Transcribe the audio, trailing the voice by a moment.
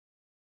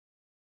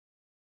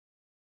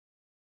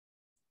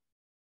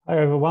Hi,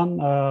 everyone.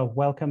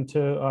 Welcome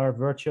to our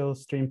virtual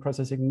stream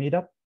processing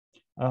meetup.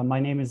 My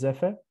name is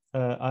Efe.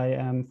 I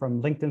am from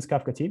LinkedIn's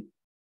Kafka team,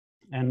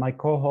 and my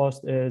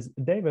co-host is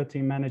David,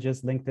 who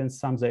manages LinkedIn's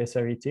Samza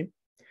SRE team.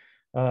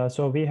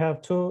 So we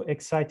have two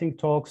exciting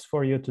talks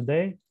for you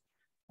today.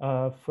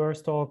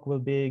 First talk will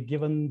be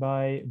given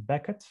by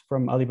Becket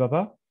from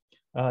Alibaba.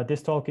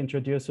 This talk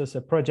introduces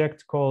a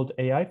project called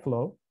AI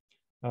Flow.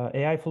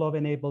 AI Flow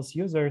enables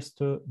users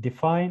to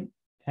define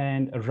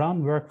and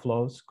run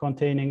workflows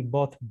containing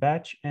both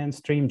batch and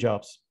stream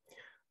jobs.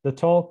 The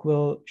talk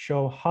will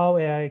show how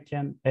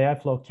AI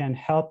Flow can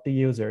help the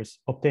users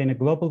obtain a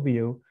global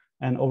view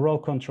and overall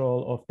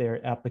control of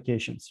their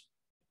applications.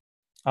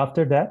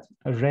 After that,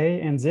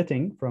 Ray and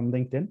Zitting from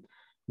LinkedIn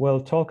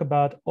will talk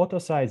about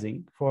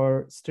auto-sizing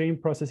for stream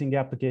processing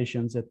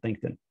applications at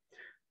LinkedIn.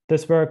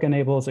 This work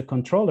enables a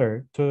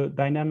controller to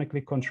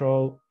dynamically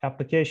control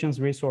applications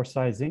resource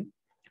sizing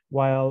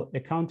while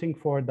accounting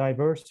for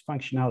diverse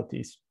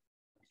functionalities,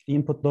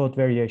 input load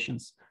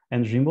variations,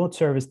 and remote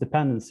service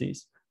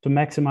dependencies to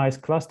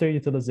maximize cluster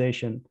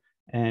utilization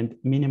and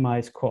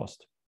minimize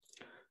cost.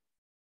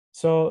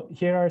 So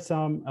here are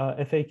some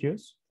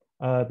FAQs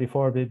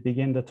before we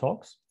begin the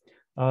talks.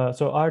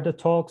 So are the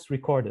talks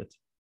recorded?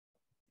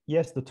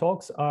 Yes, the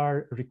talks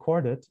are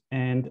recorded,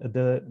 and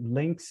the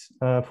links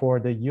for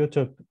the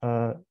YouTube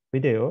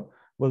video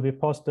will be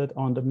posted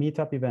on the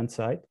Meetup event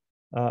site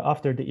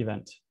after the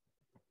event.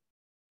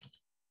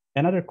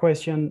 Another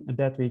question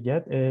that we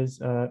get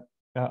is,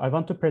 I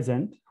want to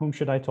present, whom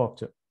should I talk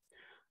to?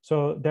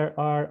 So there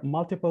are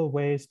multiple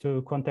ways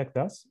to contact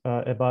us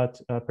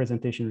about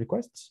presentation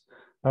requests.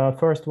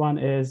 First one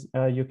is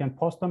you can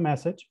post a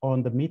message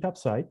on the Meetup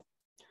site,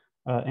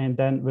 and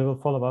then we will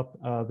follow up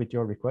with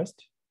your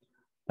request.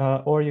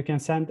 Or you can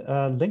send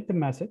a LinkedIn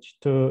message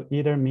to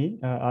either me,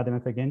 Adem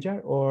Efe Gencer,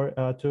 or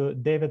to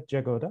David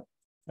Jagoda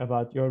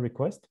about your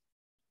request.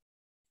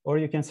 Or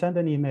you can send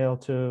an email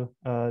to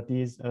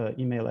these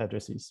email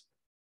addresses.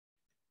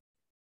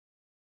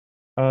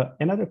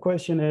 Another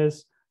question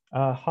is,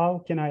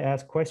 how can I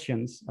ask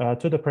questions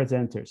to the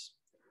presenters?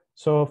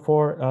 So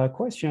for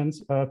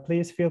questions,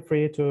 please feel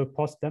free to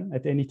post them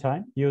at any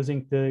time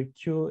using the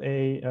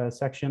QA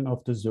section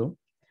of the Zoom.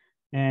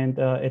 And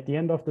at the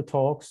end of the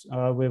talks,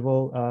 we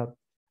will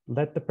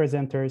let the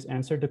presenters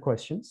answer the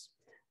questions.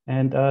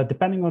 And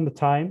depending on the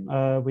time,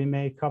 we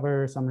may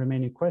cover some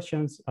remaining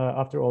questions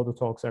after all the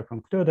talks are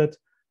concluded,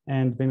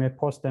 and we may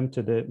post them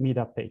to the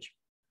Meetup page.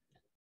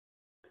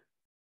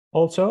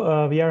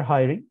 Also, we are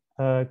hiring.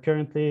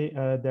 Currently,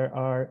 there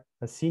are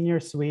a senior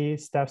SWE,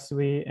 staff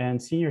SWE,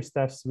 and senior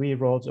staff SWE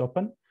roles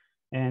open.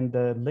 And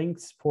the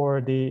links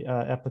for the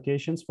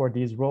applications for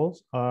these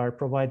roles are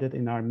provided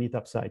in our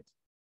Meetup site.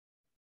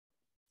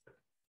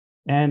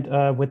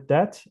 And with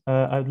that,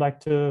 I would like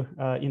to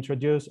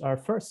introduce our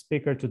first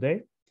speaker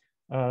today.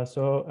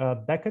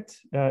 Becket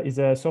is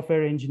a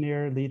software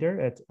engineer leader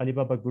at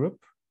Alibaba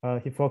Group.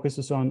 He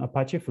focuses on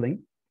Apache Flink.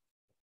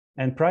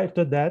 And prior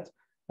to that,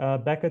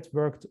 Becket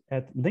worked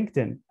at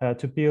LinkedIn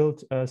to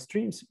build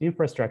streams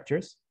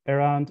infrastructures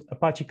around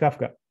Apache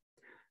Kafka.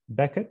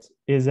 Becket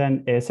is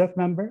an ASF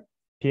member,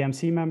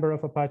 PMC member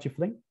of Apache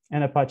Flink,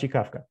 and Apache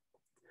Kafka.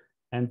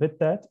 And with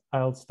that,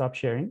 I'll stop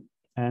sharing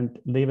and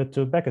leave it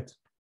to Becket.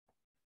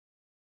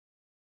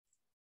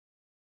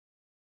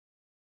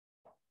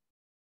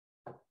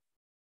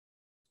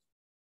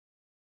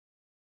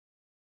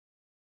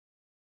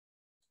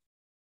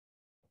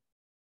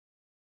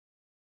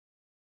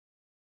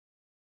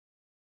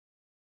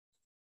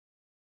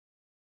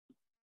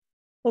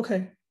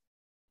 Okay,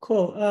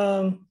 cool.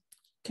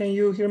 Can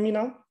you hear me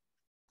now?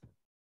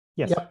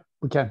 Yes, yep,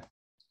 we can.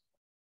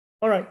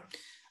 All right,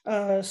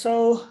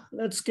 so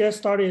let's get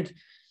started.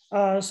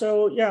 My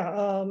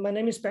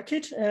name is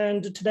Becket,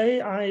 and today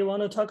I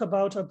want to talk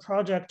about a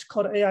project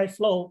called AI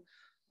Flow.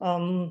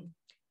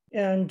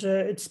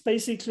 It's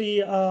basically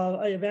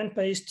an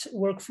event-based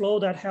workflow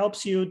that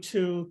helps you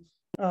to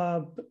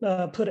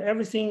put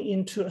everything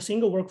into a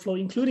single workflow,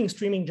 including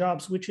streaming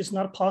jobs, which is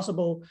not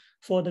possible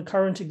for the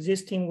current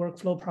existing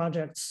workflow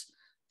projects.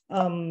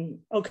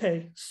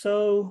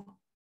 So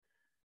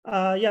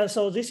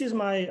this is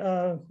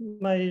my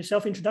my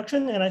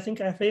self-introduction, and I think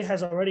Efe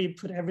has already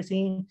put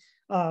everything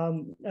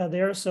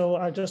there, so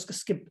I just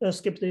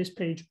skip this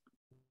page.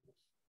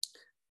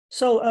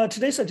 So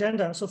today's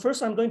agenda. So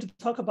first, I'm going to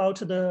talk about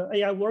the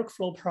AI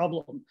workflow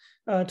problem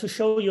to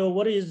show you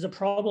what is the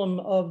problem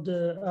of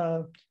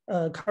the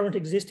current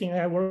existing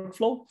AI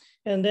workflow.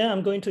 And then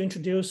I'm going to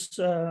introduce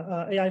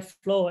AI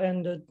Flow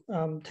and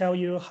tell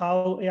you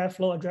how AI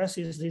Flow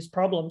addresses these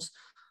problems.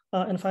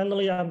 And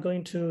finally, I'm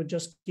going to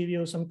just give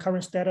you some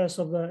current status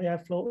of the AI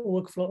Flow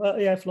workflow,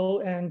 AI Flow,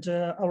 and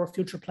our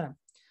future plan.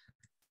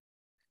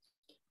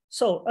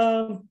 So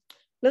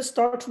let's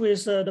start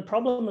with the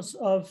problems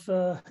of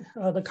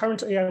the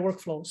current AI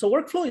workflow. So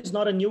workflow is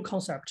not a new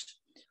concept.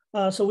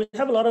 So we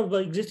have a lot of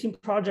existing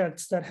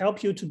projects that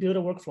help you to build a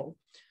workflow.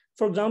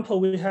 For example,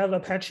 we have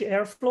Apache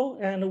Airflow,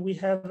 and we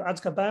have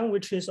Azkaban,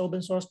 which is open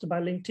sourced by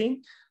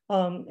LinkedIn.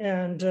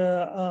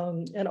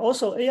 And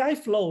also AI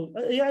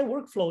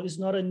workflow is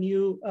not a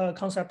new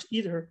concept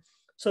either.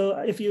 So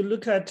if you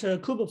look at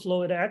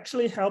Kubeflow, it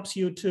actually helps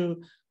you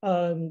to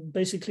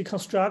basically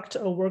construct a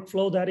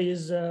workflow that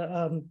is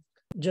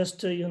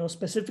just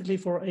specifically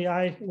for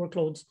AI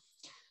workloads.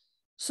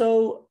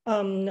 So,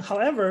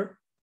 however,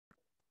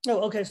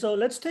 so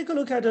let's take a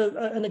look at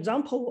an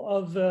example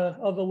of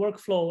a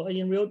workflow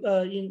in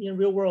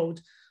real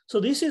world. So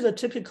this is a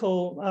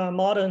typical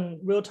modern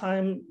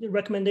real-time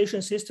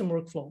recommendation system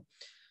workflow.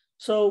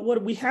 So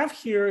what we have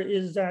here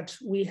is that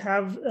we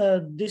have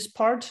this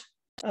part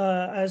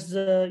as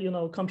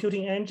the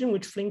computing engine,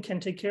 which Flink can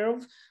take care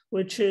of,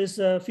 which is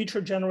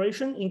feature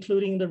generation,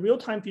 including the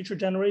real-time feature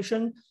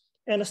generation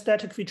and a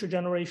static feature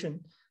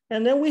generation.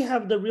 And then we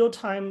have the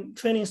real-time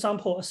training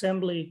sample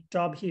assembly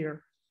job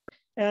here.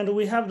 And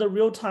we have the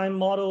real-time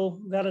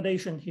model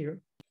validation here.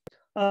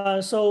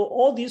 So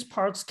all these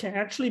parts can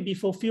actually be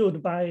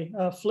fulfilled by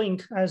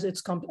Flink as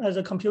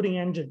a computing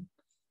engine.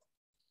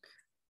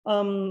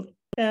 The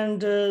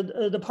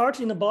part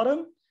in the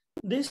bottom,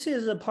 this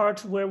is a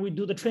part where we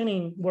do the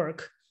training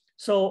work.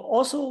 So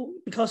also,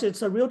 because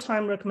it's a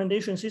real-time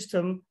recommendation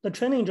system, the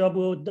training job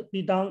will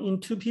be done in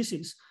two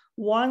pieces.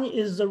 One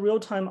is the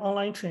real-time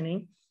online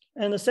training,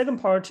 and the second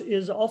part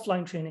is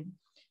offline training.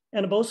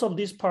 And both of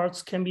these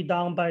parts can be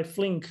done by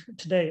Flink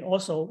today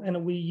also.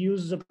 And we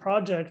use the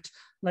project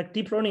like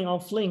deep learning on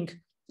Flink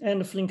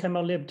and Flink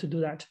MLlib to do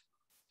that.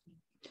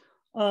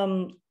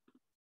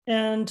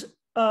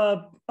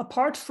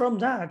 Apart from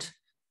that,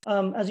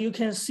 as you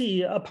can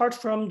see, apart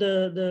from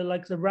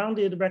the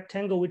rounded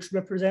rectangle, which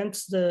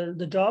represents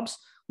the jobs,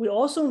 we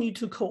also need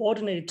to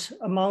coordinate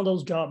among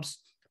those jobs.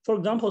 For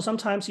example,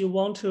 sometimes you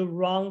want to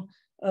run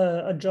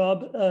a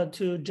job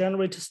to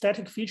generate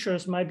static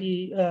features, might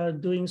be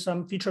doing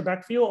some feature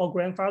backfill or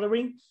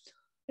grandfathering.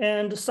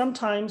 And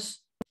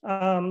sometimes,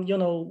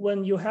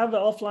 when you have the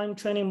offline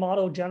training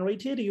model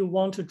generated, you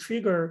want to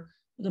trigger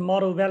the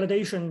model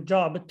validation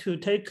job to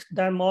take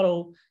that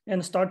model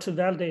and start to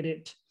validate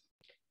it.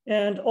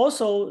 And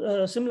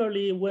also,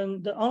 similarly,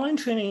 when the online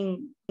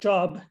training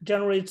job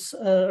generates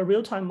a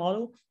real-time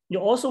model, you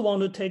also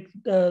want to take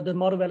the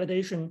model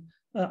validation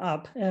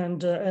up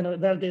and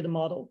validate the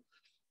model.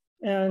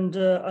 And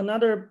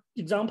another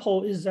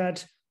example is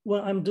that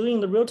when I'm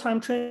doing the real-time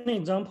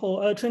training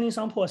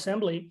sample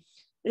assembly,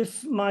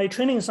 if my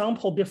training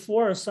sample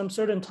before some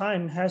certain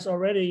time has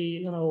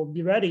already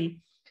be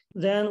ready,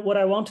 then what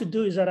I want to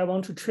do is that I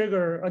want to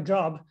trigger a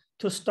job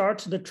to start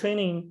the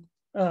training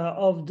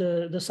of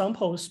the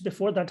samples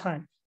before that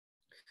time.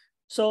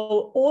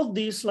 So all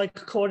these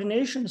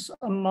coordinations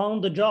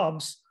among the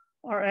jobs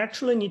are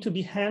actually need to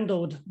be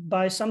handled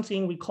by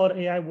something we call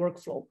AI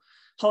workflow.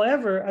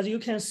 However, as you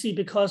can see,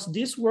 because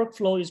this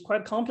workflow is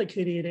quite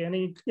complicated and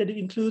it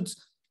includes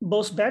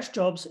both batch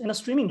jobs and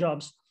streaming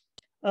jobs,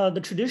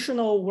 the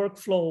traditional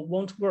workflow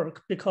won't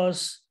work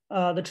because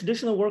the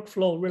traditional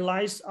workflow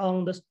relies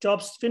on the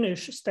job's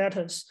finish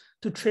status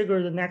to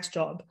trigger the next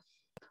job.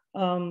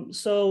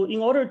 So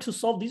in order to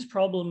solve this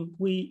problem,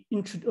 we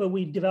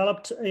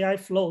developed AI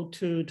flow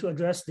to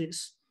address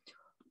this.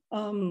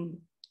 But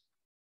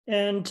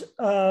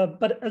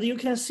as you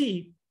can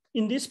see,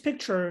 in this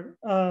picture,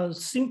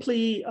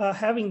 simply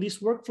having this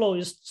workflow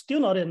is still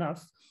not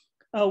enough.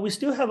 We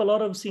still have a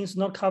lot of things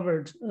not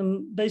covered.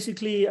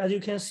 Basically, as you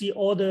can see,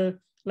 all the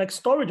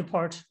storage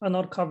part are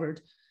not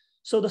covered.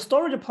 So the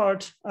storage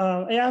part,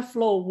 AI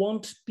flow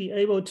won't be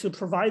able to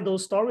provide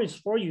those storage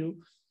for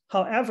you.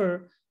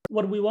 However,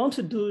 what we want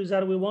to do is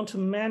that we want to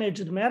manage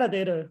the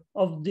metadata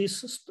of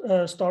these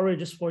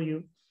storages for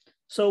you.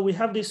 So we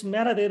have this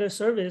metadata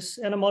service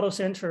and a model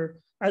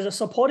center as a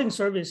supporting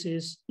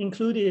services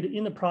included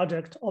in the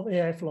project of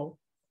AI flow.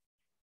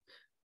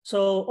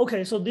 So,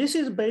 okay, so this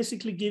is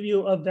basically give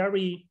you a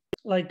very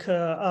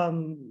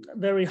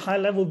very high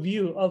level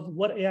view of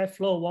what AI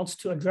flow wants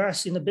to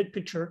address in the big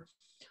picture.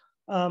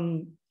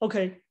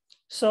 Okay,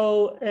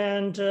 so,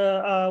 and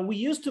we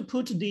used to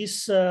put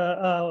these,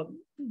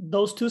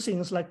 those two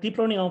things like deep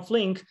learning on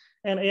Flink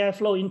and AI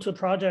flow into a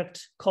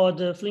project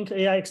called Flink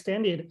AI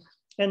Extended.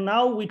 And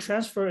now we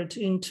transfer it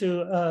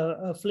into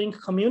a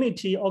Flink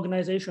community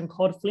organization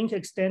called Flink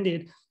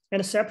Extended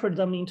and separate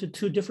them into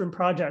two different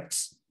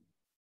projects.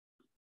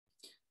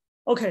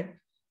 Okay,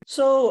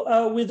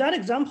 so with that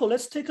example,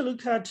 let's take a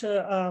look at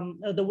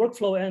the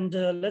workflow and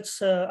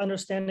let's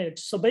understand it.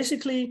 So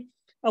basically,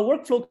 a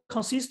workflow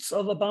consists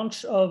of a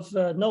bunch of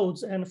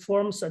nodes and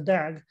forms a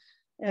DAG.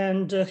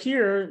 And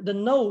here, the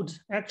node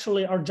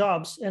actually are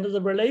jobs, and the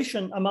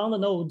relation among the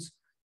nodes,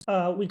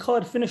 we call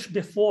it finish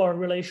before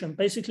relation.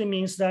 Basically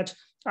means that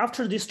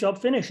after this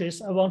job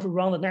finishes, I want to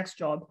run the next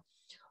job.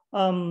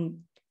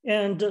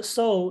 And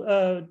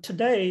so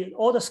today,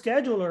 all the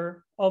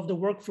scheduler of the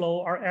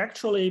workflow are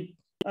actually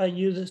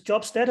uses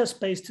job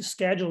status-based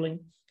scheduling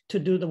to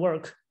do the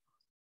work.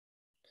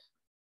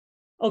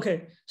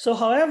 Okay, so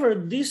however,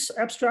 this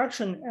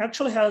abstraction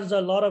actually has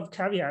a lot of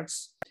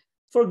caveats.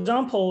 For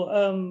example,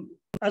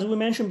 as we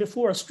mentioned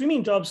before,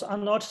 streaming jobs are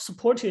not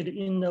supported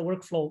in the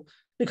workflow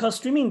because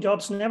streaming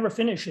jobs never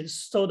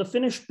finishes. So the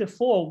finish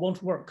before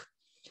won't work.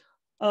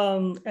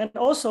 And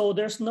also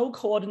there's no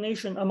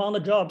coordination among the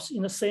jobs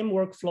in the same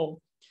workflow.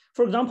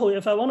 For example,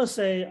 if I want to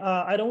say,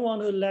 I don't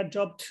want to let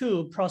job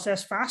 2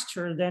 process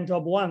faster than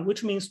job 1,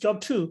 which means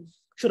job 2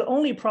 should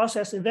only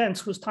process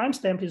events whose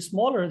timestamp is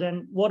smaller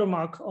than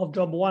watermark of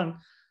job 1,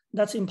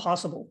 that's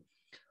impossible.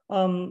 There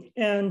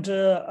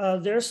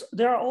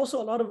are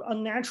also a lot of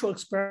unnatural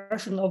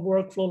expression of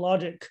workflow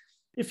logic.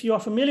 If you are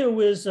familiar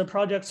with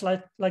projects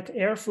like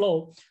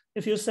Airflow,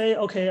 if you say,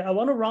 okay, I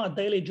want to run a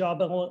daily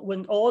job, and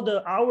when all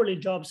the hourly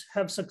jobs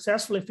have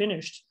successfully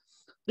finished,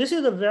 this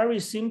is a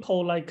very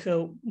simple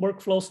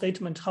workflow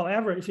statement.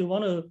 However, if you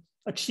want to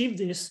achieve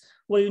this,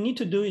 what you need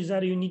to do is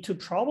that you need to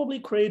probably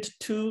create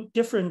 2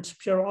 different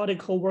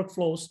periodical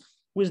workflows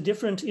with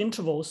different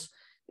intervals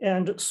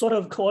and sort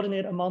of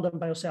coordinate among them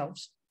by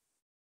yourselves.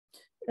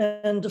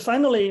 And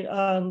finally,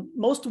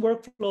 most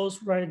workflows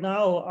right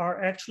now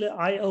are actually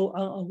IO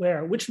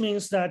unaware, which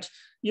means that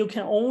you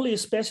can only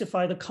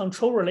specify the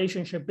control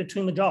relationship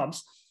between the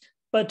jobs,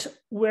 but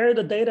where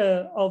the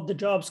data of the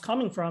jobs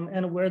coming from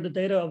and where the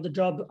data of the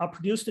job are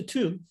produced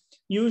to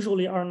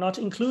usually are not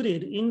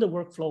included in the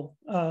workflow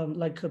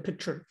like a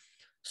picture.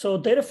 So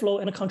data flow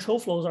and control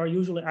flows are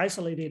usually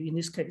isolated in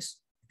this case.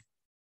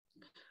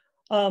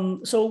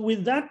 So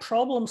with that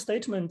problem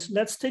statement,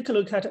 let's take a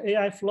look at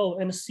AI flow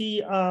and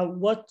see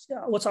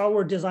what's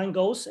our design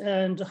goals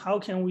and how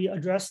can we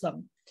address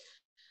them.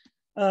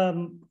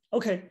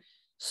 Okay,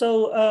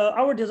 so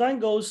our design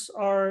goals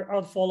are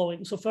the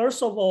following. So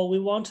first of all, we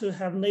want to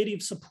have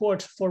native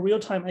support for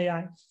real-time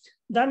AI.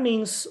 That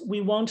means we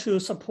want to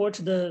support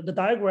the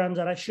diagram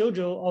that I showed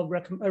you of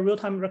a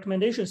real-time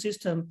recommendation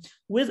system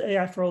with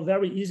AI flow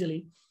very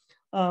easily.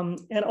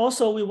 And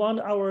also we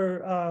want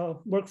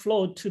our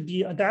workflow to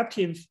be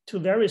adaptive to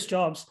various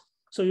jobs.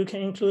 So you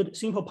can include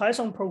simple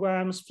Python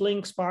programs,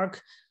 Flink,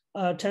 Spark,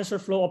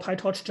 TensorFlow, or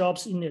PyTorch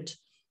jobs in it.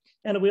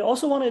 And we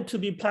also want it to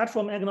be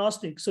platform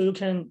agnostic. So you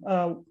can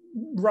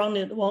run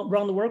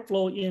the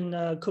workflow in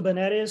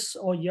Kubernetes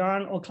or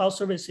Yarn or cloud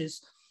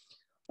services.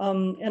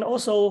 And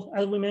also,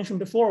 as we mentioned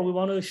before, we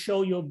want to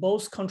show you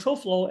both control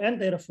flow and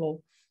data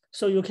flow.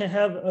 So you can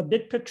have a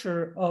big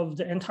picture of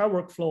the entire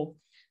workflow.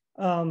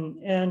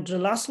 And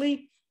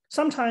lastly,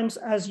 sometimes,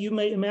 as you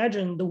may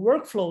imagine, the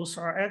workflows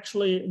are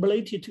actually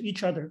related to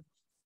each other.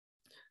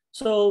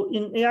 So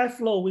in AI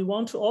flow, we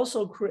want to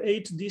also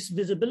create this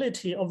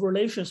visibility of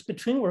relations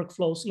between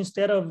workflows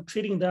instead of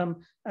treating them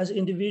as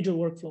individual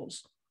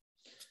workflows.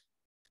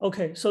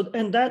 Okay, so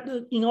and that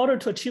in order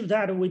to achieve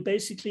that, we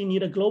basically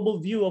need a global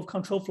view of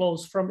control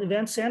flows from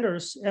event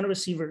senders and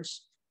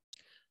receivers.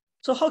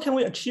 So how can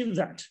we achieve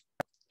that?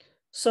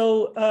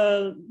 So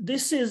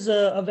this is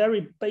a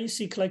very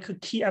basic, like a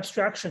key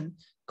abstraction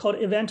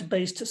called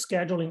event-based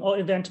scheduling or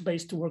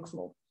event-based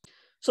workflow.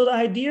 So the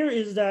idea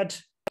is that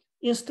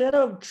instead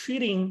of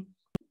treating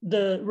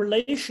the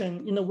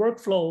relation in the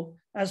workflow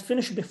as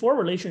finish before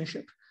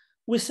relationship,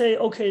 we say,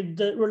 okay,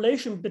 the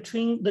relation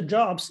between the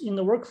jobs in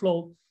the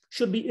workflow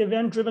should be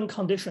event-driven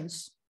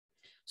conditions.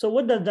 So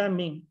what does that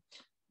mean?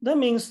 That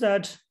means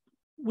that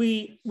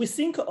we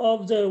think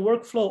of the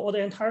workflow or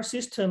the entire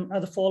system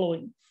as the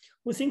following.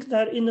 We think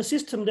that in the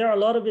system, there are a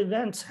lot of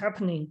events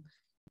happening.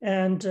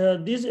 And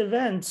these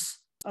events,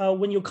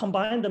 when you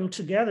combine them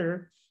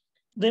together,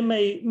 they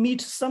may meet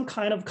some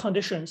kind of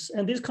conditions.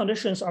 And these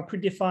conditions are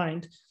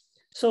predefined.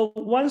 So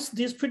once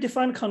these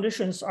predefined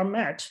conditions are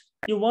met,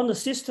 you want the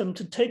system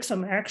to take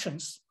some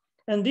actions.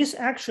 And this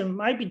action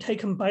might be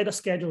taken by the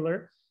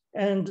scheduler.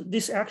 And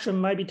this action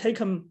might be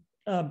taken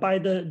by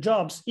the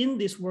jobs in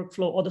this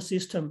workflow or the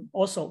system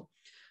also.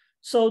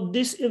 So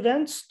this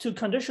events to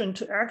condition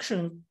to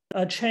action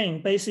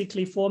chain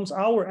basically forms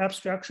our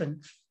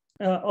abstraction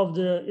of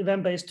the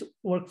event-based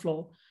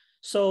workflow.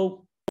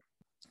 So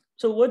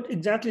what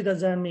exactly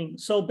does that mean?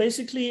 So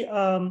basically,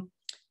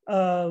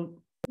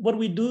 what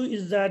we do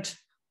is that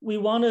we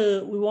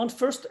want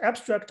first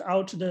abstract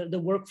out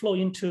the workflow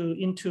into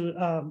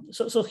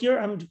so here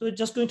I'm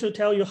just going to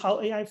tell you how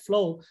AI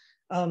flow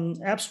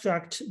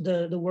abstract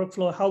the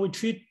workflow, how we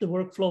treat the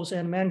workflows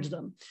and manage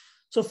them.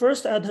 So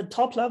first at the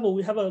top level,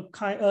 we have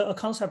a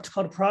concept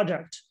called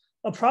project.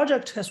 A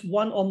project has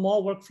one or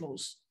more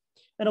workflows,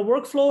 and a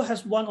workflow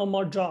has one or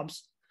more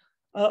jobs.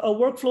 A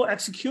workflow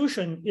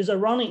execution is a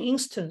running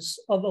instance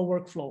of a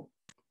workflow.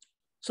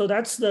 So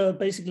that's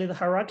basically the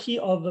hierarchy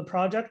of the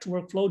project,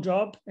 workflow,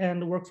 job,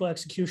 and workflow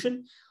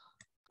execution.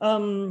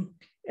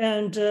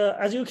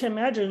 As you can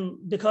imagine,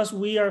 because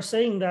we are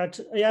saying that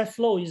AI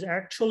flow is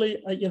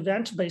actually an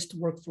event-based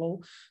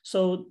workflow,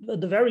 so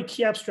the very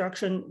key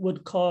abstraction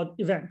would call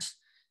event.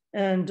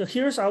 And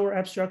here's our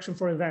abstraction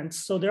for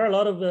events. So there are a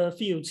lot of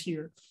fields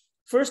here.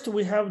 First,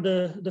 we have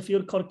the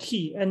field called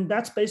key, and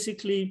that's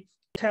basically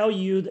tell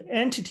you the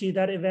entity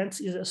that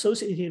events is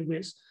associated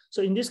with.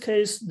 So in this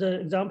case, the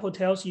example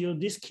tells you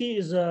this key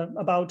is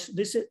about,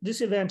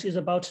 this event is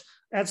about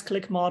ads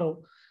click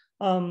model.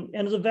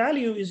 And the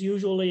value is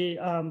usually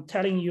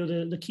telling you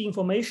the key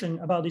information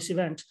about this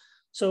event.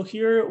 So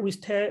here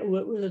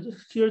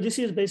this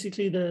is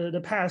basically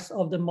the path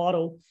of the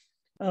model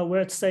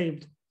where it's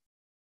saved.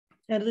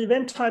 And the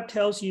event type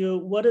tells you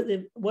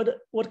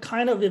what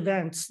kind of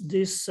events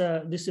this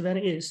event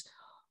is.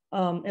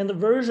 And the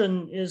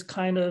version is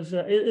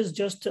is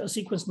just a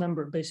sequence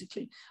number,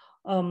 basically.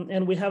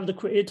 And we have the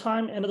create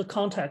time and the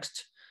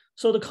context.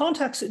 So the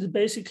context is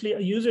basically a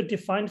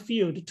user-defined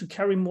field to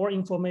carry more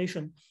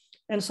information.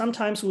 And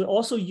sometimes we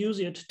also use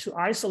it to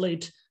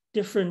isolate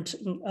different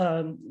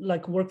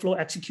like workflow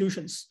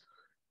executions.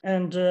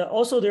 And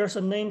also there's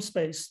a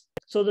namespace.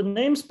 So the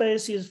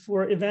namespace is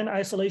for event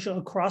isolation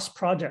across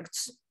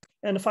projects.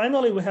 And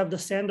finally, we have the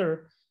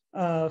sender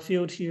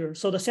field here.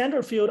 So the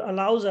sender field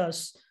allows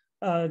us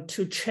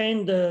to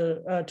chain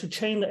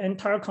the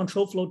entire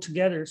control flow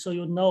together, so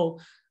you know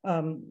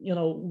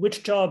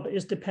which job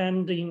is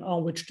depending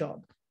on which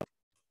job.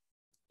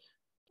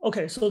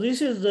 Okay, so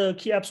this is the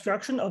key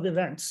abstraction of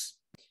events.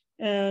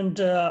 And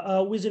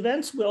with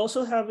events, we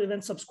also have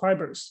event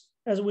subscribers.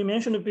 As we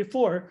mentioned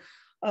before,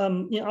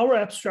 in our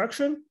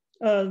abstraction,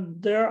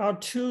 there are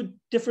two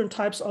different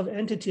types of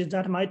entities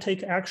that might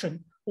take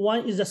action.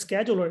 One is the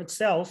scheduler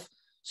itself.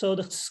 So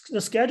the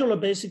scheduler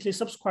basically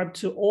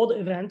subscribes to all the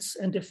events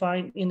and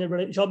define in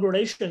the job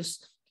relations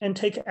and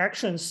take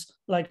actions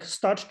like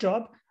start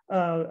job,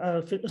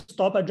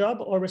 stop a job,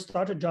 or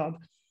restart a job.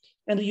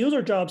 And the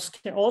user jobs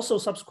can also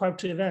subscribe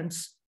to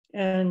events,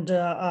 and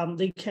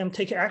they can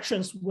take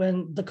actions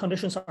when the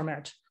conditions are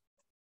met.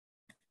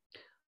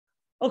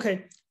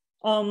 Okay,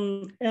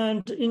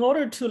 and in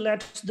order to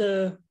let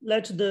the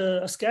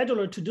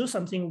scheduler to do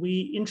something,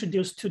 we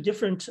introduced two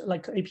different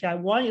API.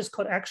 One is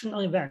called action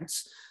on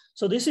events.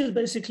 So this is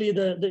basically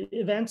the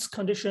events,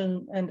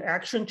 condition, and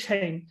action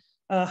chain,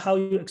 how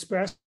you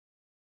express.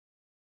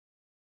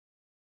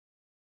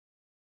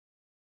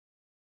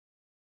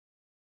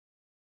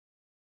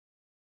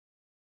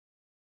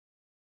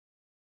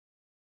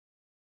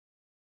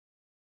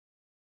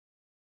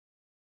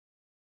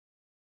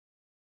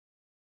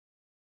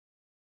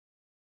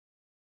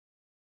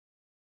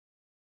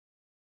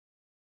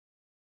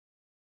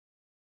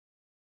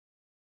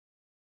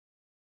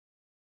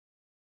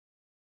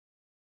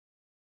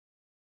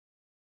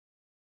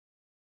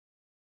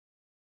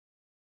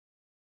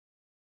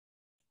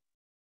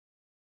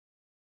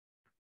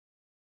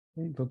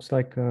 It looks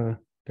like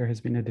there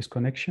has been a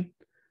disconnection.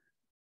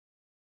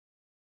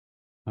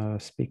 Our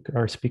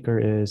speaker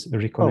is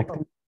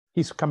reconnecting. Oh,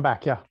 he's come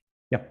back, yeah.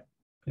 Yep.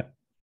 Yep.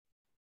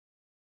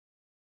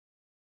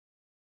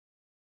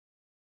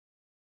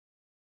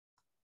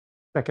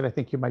 Becket, I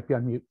think you might be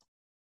on mute.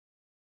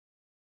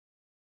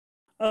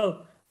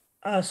 Oh,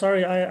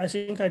 sorry. I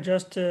think I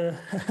just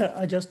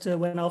I just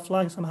went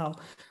offline somehow.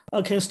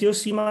 Can you still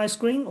see my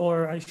screen,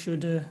 or I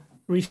should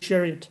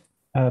reshare it?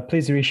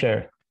 Please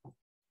reshare.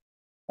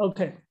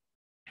 Okay.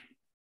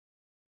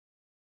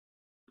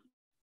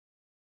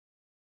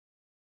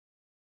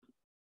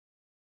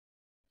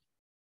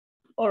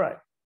 All right.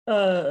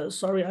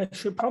 Sorry, I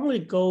should probably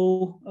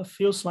go a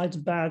few slides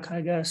back,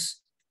 I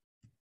guess.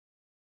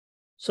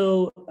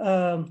 So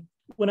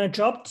when I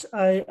dropped,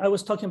 I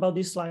was talking about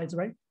these slides,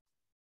 right?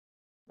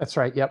 That's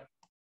right. Yep.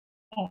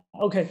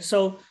 Okay.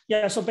 So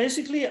yeah. So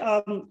basically,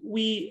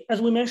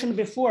 as we mentioned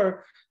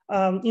before,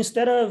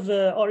 instead of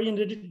or in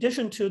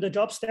addition to the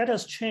job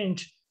status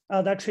change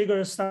that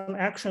triggers some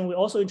action, we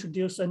also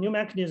introduce a new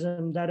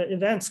mechanism that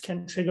events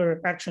can trigger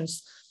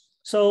actions.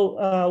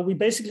 So we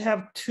basically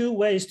have two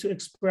ways to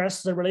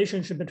express the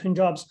relationship between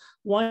jobs.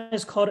 One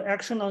is called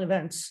action on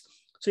events.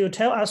 So you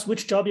tell us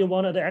which job you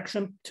want the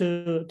action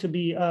to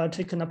be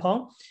taken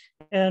upon,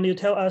 and you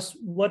tell us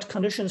what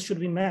conditions should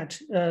be met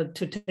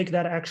to take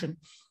that action.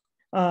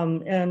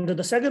 And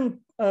the second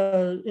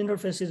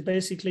interface is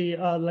basically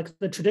like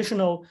the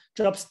traditional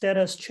job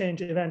status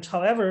change event.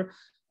 However,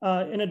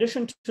 in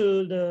addition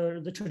to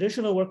the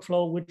traditional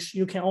workflow, which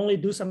you can only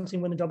do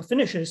something when the job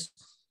finishes,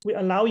 we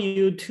allow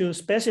you to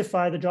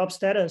specify the job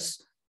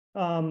status.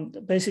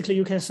 Basically,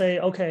 you can say,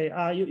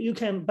 okay, you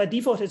can, by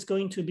default, it's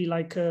going to be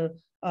like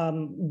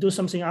do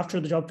something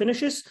after the job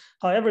finishes.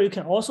 However, you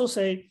can also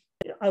say,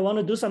 I want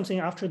to do something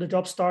after the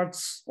job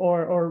starts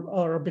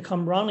or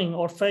become running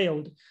or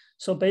failed.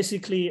 So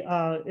basically,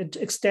 it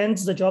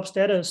extends the job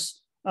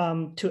status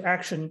to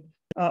action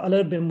a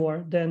little bit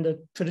more than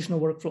the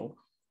traditional workflow.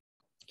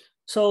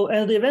 So,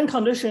 and the event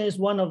condition is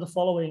one of the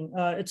following.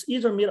 It's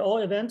either meet all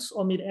events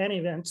or meet any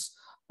events.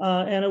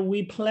 And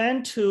we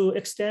plan to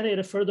extend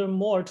it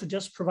furthermore to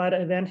just provide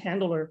an event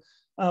handler,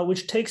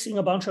 which takes in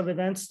a bunch of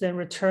events, then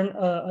return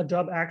a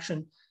job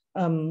action.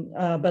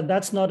 But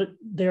that's not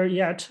there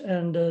yet.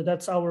 And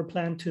that's our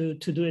plan to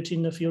do it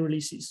in a few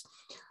releases.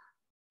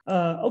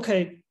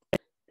 Okay.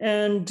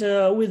 And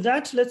with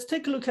that, let's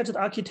take a look at the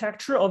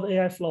architecture of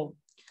AI Flow.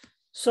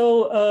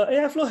 So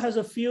AI Flow has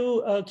a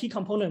few key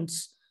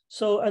components.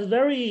 So at the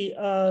very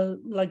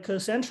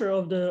center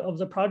of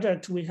the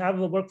project, we have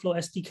a workflow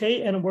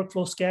SDK and a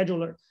workflow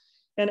scheduler.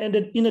 And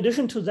in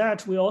addition to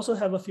that, we also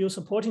have a few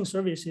supporting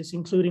services,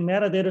 including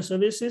metadata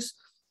services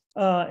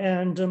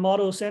and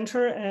model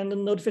center and the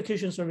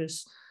notification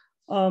service.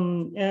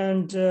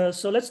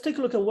 So let's take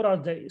a look at what are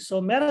they.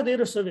 So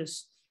metadata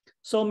service.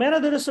 So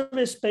metadata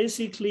service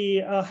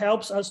basically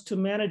helps us to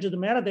manage the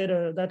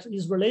metadata that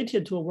is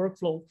related to a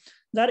workflow.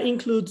 That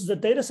includes the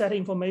dataset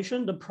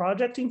information, the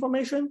project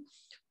information,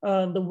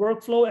 the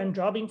workflow and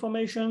job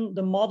information.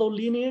 The model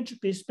lineage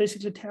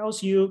basically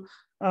tells you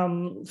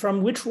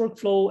from which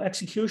workflow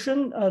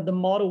execution the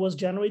model was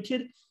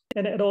generated.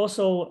 And it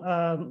also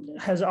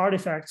has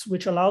artifacts,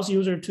 which allows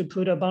user to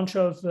put a bunch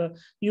of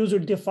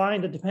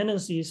user-defined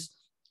dependencies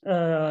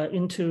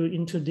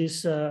into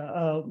this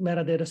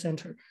metadata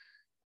center.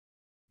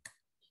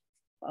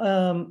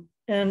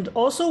 And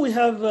also we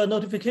have a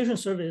notification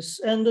service,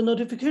 and the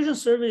notification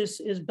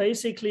service is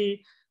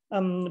basically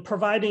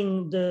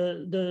providing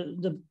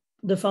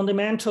the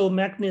fundamental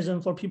mechanism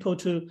for people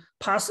to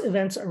pass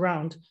events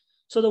around.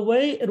 So the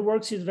way it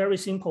works is very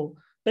simple.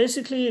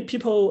 Basically,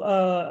 people,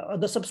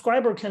 the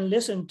subscriber can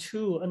listen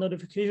to a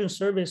notification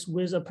service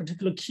with a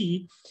particular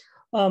key.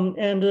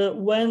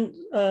 When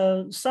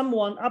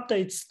someone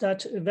updates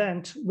that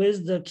event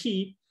with the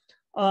key,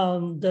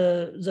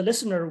 the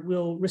listener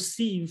will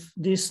receive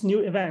these new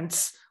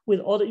events with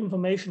all the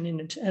information in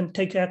it and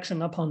take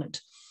action upon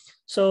it.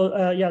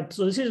 So yeah,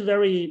 so this is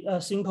very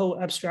simple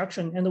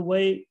abstraction, and the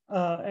way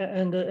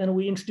and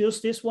we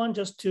introduced this one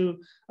just to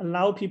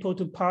allow people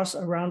to pass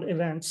around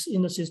events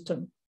in the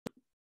system.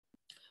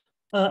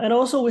 And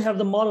also we have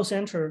the model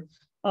center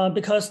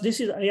because this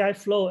is AI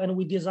flow, and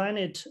we designed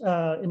it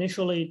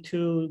initially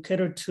to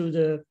cater to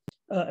the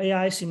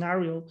AI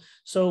scenario.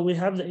 So we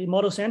have the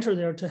model center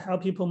there to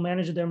help people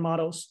manage their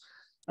models.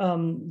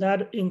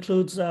 That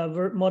includes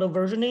model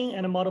versioning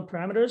and model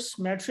parameters,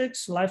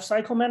 metrics,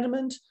 lifecycle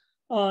management,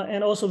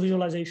 and also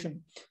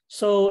visualization.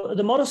 So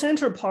the model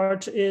center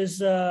part is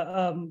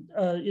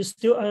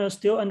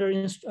still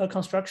under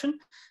construction.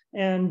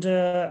 And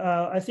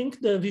I think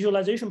the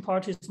visualization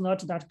part is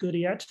not that good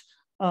yet,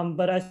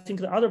 but I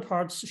think the other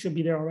parts should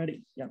be there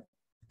already. Yeah.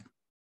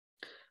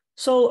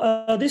 So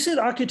this is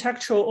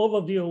architectural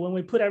overview when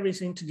we put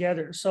everything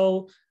together.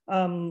 So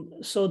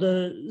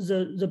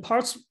the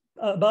parts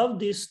above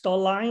this dot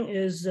line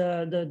is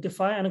the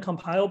define and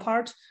compile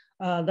part.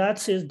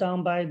 That is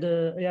done by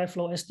the AI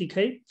Flow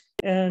SDK,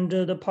 and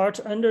the part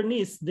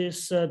underneath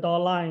this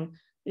dot line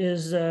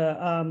is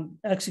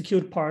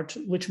execute part,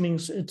 which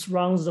means it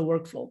runs the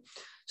workflow.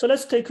 So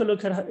let's take a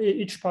look at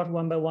each part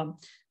one by one.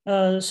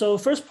 So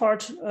first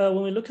part,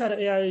 when we look at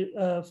AI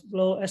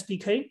Flow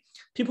SDK,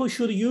 people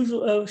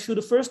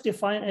should first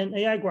define an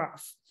AI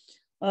graph.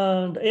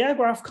 The AI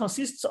graph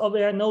consists of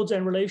AI nodes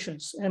and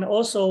relations, and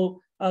also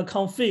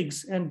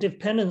configs and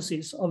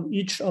dependencies of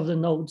each of the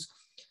nodes.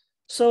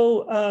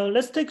 So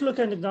let's take a look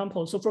at an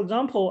example. So for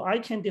example, I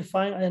can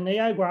define an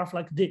AI graph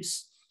like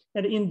this.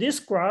 And in this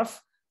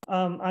graph,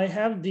 I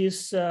have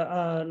these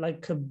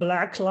like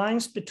black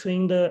lines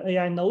between the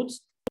AI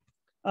nodes.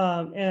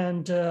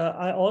 And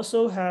I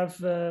also have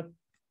the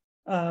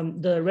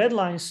red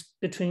lines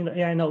between the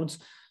AI nodes.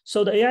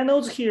 So the AI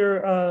nodes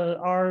here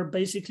are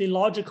basically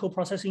logical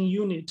processing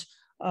unit.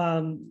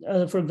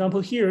 For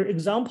example, here,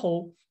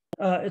 example,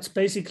 it's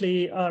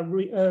basically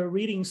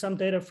reading some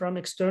data from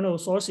external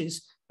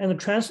sources and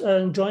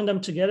join them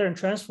together and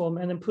transform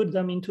and then put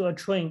them into a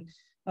train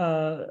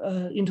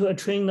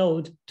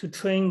node to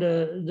train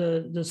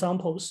the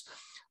samples.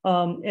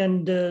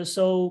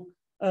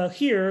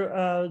 Here,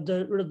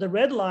 the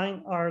red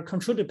line are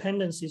control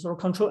dependencies or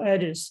control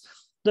edges.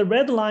 The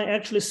red line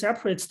actually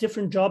separates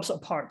different jobs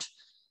apart.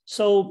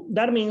 So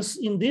that means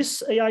in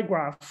this AI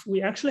graph,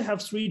 we actually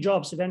have 3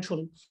 jobs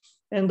eventually.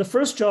 And the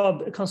first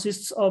job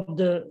consists of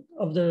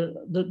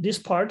this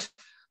part,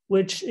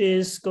 which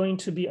is going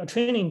to be a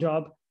training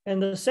job. And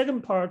the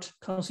second part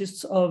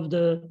consists of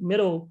the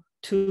middle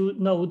 2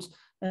 nodes,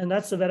 and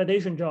that's the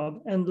validation job.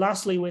 And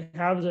lastly, we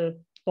have the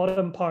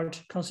bottom part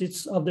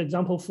consists of the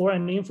example 4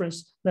 and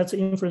inference. That's the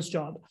inference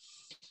job.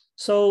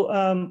 So,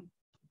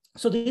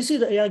 so this is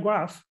the AI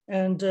graph.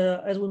 And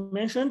as we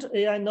mentioned,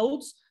 AI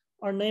nodes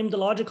are named the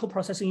logical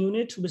processing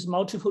unit with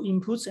multiple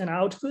inputs and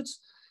outputs.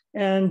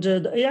 And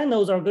the AI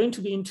nodes are going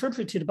to be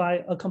interpreted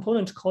by a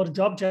component called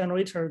job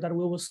generator that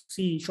we will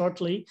see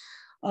shortly.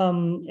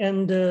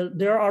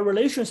 There are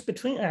relations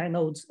between AI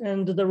nodes,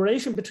 and the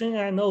relation between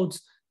AI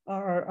nodes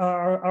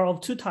are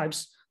of 2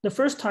 types. The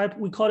first type,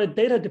 we call it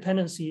data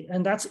dependency,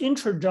 and that's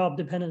inter-job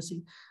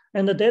dependency.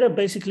 And the data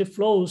basically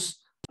flows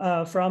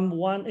from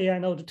one AI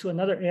node to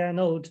another AI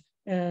node.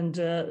 And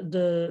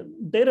the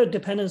data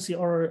dependency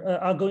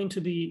are going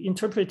to be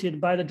interpreted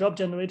by the job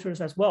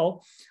generators as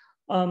well.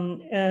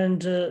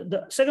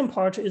 The second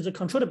part is the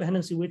control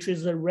dependency, which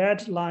is the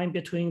red line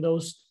between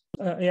those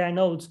AI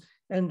nodes.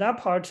 And that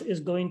part is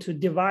going to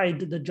divide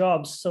the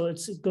jobs. So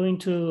it's going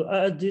to,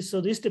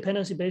 this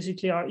dependency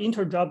basically are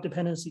inter-job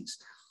dependencies.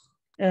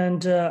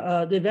 And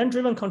the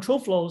event-driven control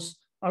flows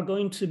are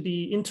going to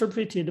be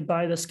interpreted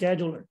by the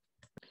scheduler.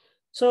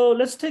 So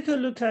let's take a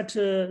look at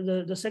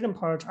the second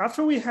part.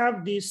 After we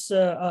have this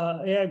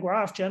AI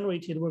graph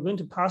generated, we're going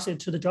to pass it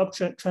to the job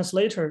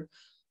translator.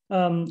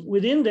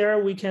 Within there,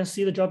 we can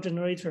see the job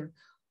generator.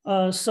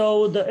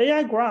 So the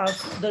AI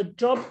graph, the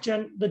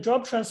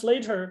job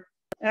translator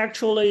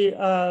actually,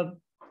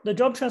 the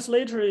job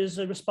translator is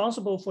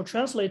responsible for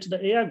translate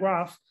the AI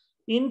graph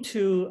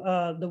into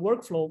the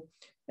workflow.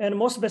 And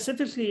more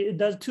specifically, it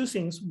does two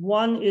things.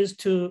 One is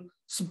to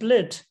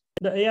split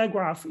the AI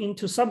graph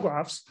into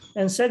subgraphs.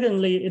 And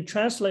secondly, it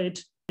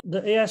translates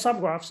the AI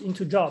subgraphs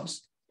into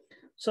jobs.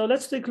 So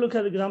let's take a look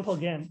at the example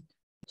again.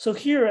 So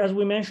here, as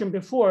we mentioned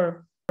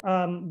before,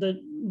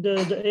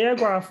 the AI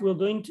graph are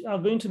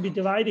going to be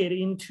divided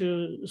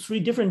into 3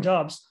 different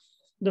jobs.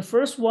 The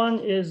first one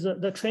is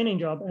the training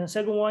job, and the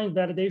second one is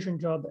validation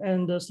job,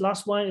 and the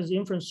last one is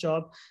inference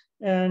job.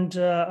 And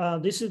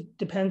this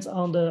depends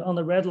on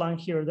the red line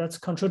here. That's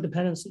control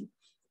dependency.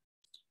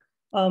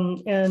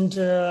 And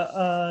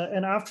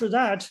after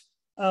that,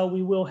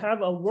 we will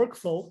have a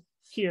workflow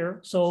here.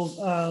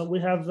 So we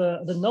have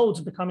the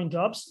nodes becoming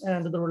jobs,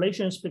 and the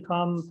relations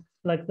become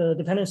like the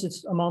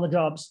dependencies among the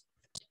jobs.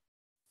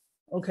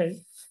 Okay.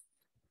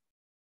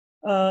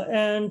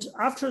 And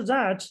after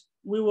that,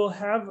 we will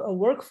have a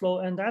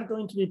workflow, and that's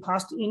going to be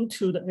passed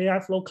into the AI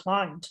flow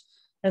client.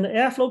 And the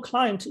AI flow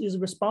client is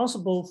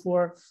responsible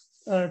for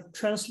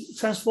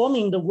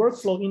transforming the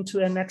workflow into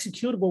an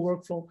executable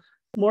workflow.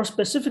 More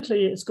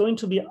specifically, it's going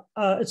to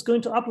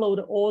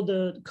upload all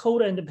the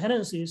code and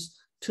dependencies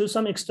to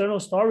some external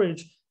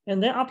storage,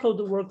 and then upload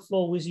the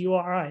workflow with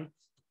URI.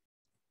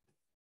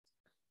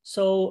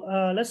 So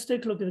let's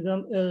take a look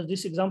at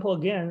this example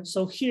again.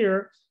 So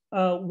here,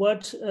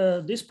 what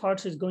this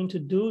part is going to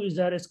do is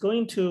that it's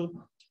going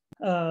to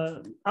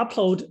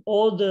upload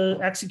all the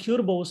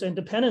executables and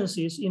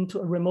dependencies into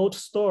a remote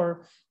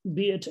store,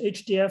 be it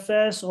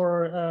HDFS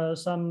or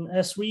some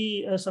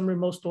S3, some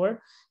remote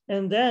store.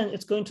 And then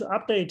it's going to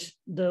update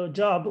the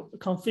job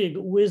config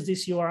with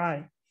this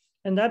URI.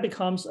 And that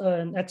becomes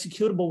an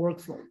executable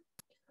workflow.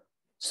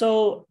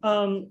 So,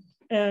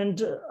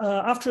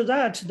 after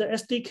that, the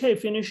SDK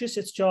finishes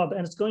its job,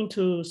 and it's going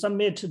to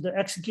submit the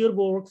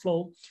executable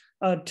workflow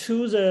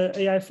to the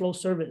AI flow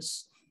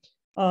service.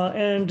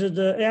 And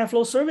the AI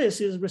flow service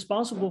is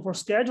responsible for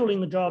scheduling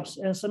the jobs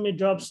and submit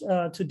jobs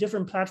to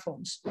different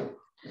platforms.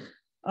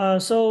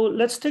 So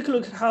let's take a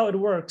look at how it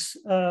works.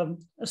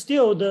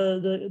 Still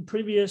the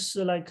previous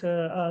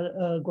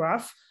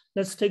graph,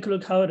 let's take a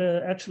look how it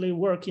actually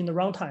works in the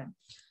runtime.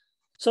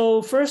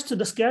 So first,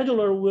 the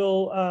scheduler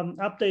will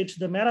update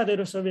the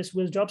metadata service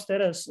with job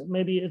status.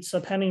 Maybe it's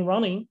pending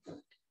running.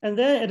 And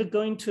then it's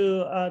going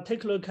to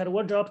take a look at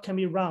what job can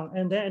be run.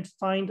 And then it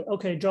find,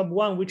 okay, job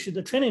 1, which is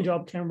the training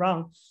job, can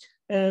run.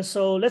 And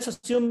so let's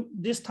assume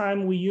this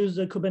time we use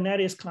the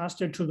Kubernetes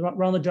cluster to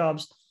run the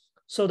jobs.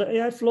 So the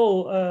AI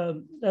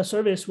flow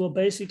service will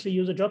basically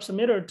use a job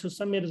submitter to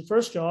submit the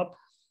first job.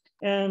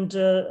 And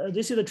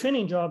this is the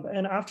training job.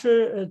 And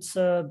after it's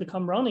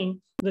become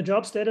running, the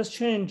job status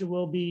change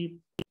will be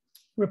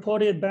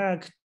reported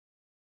back.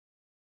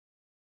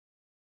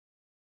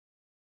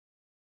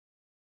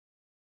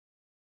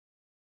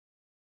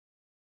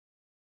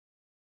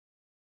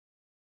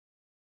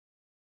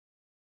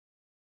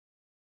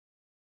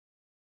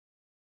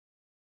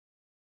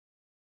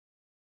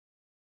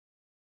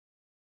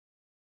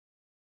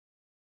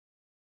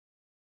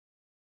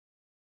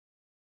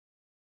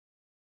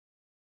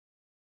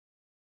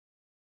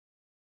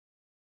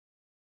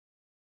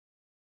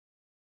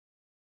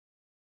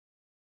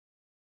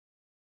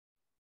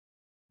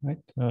 Right.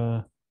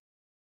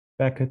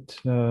 Becket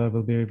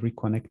will be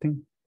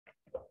reconnecting.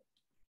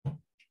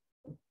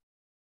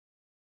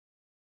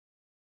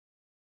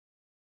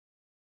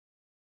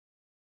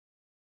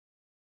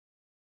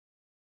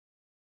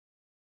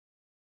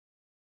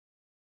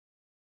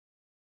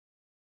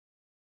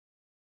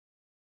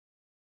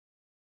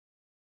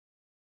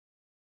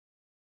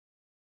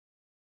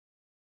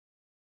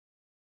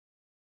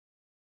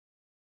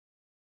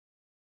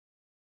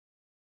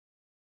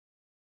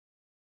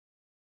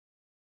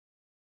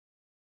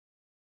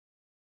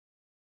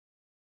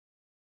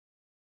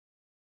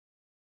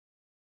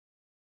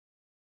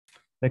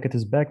 Becket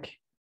is back.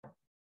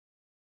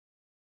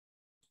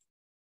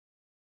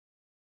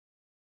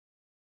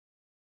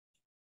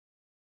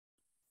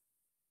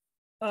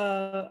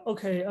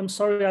 Okay, I'm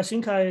sorry. I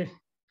think the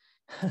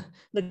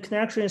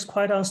connection is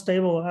quite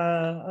unstable.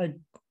 I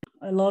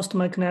lost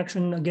my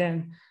connection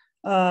again.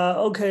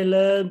 Okay,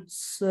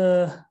 let's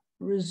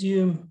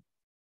resume.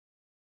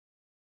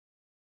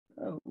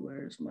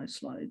 Where's my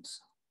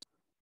slides?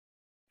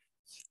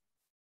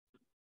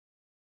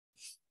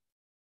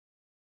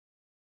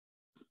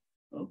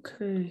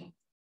 Okay.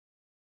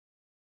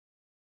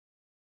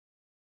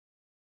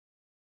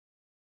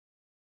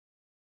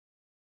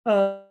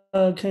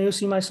 Can you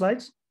see my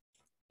slides?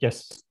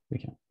 Yes, we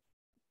can.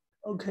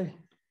 Okay.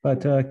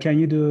 But can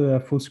you do a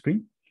full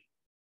screen?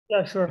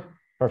 Yeah, sure.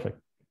 Perfect.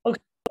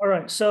 Okay, all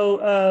right. So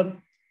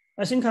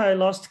I think I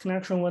lost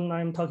connection when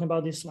I'm talking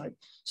about this slide.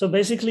 So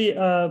basically,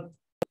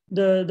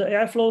 the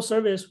AI flow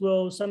service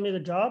will submit a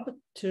job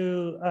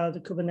to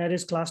the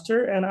Kubernetes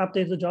cluster and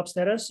update the job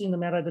status in the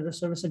metadata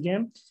service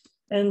again.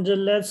 And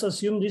let's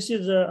assume this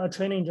is a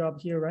training job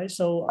here, right?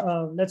 So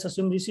let's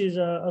assume this is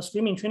a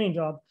streaming training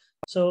job.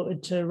 So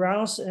it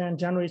runs and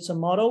generates a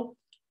model,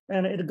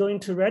 and it's going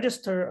to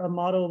register a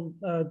model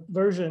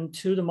version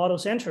to the model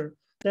center.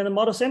 Then the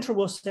model center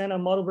will send a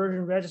model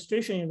version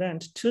registration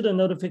event to the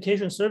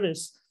notification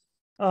service.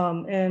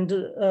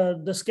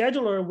 The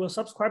scheduler will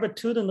subscribe it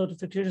to the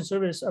notification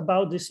service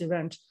about this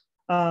event.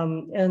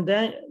 And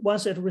then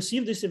once it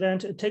receives this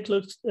event, it takes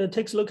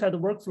a look at the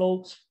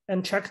workflow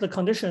and check the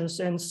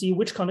conditions and see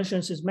which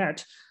conditions is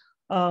met.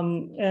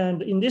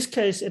 And in this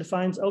case, it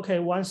finds, okay,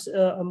 once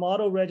a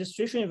model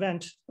registration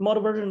event,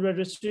 model version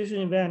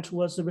registration event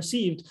was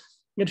received,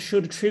 it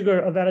should trigger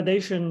a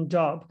validation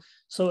job.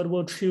 So it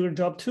will trigger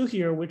job 2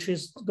 here, which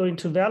is going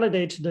to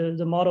validate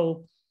the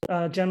model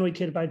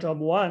generated by job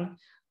 1.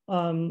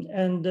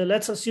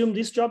 Let's assume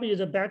this job is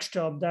a batch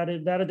job that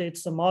it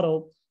validates the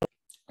model.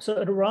 So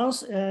it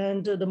runs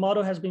and the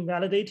model has been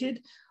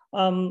validated,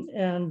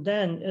 and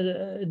then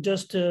it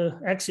just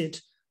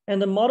exit.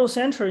 And the model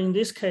center in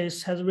this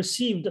case has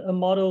received a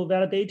model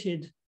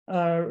validated,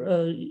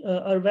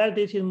 a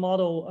validated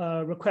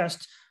model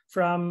request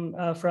from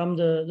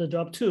the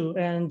job 2,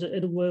 and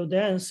it will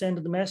then send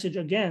the message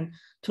again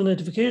to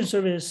notification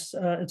service.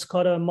 It's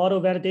called a model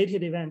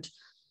validated event.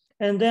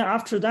 And then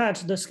after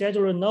that, the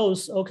scheduler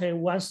knows, okay,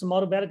 once the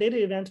model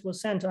validated event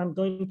was sent, I'm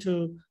going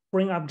to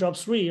bring up job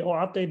 3 or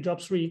update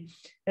job 3.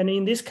 And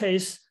in this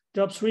case,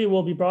 job 3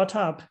 will be brought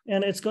up,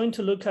 and it's going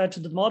to look at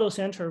the model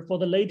center for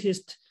the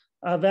latest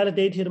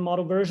validated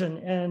model version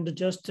and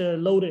just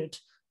load it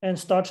and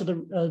start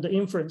the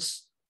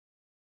inference.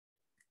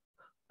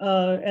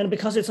 And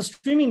because it's a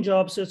streaming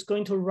job, so it's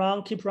going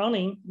to keep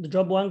running. The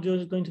job 1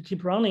 is going to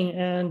keep running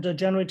and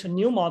generate a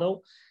new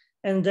model.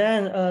 And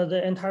then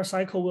the entire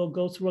cycle will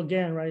go through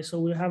again, right? So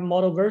we have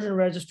model version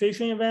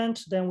registration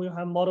event, then we'll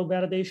have model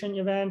validation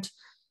event.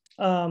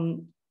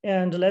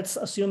 And let's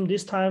assume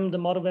this time the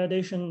model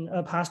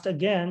validation passed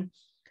again.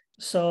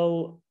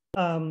 So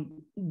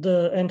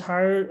the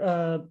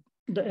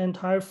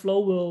entire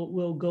flow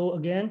will go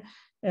again.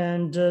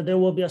 And there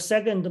will be a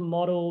second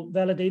model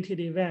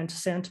validated event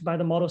sent by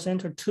the model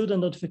center to the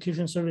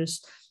notification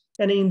service.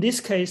 And in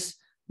this case,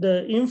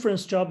 the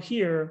inference job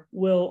here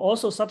will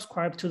also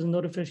subscribe to the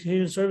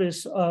notification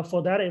service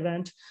for that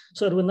event.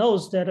 So it will know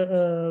that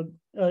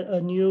a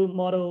new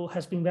model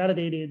has been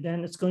validated.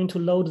 Then it's going to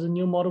load the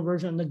new model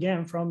version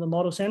again from the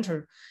model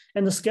center.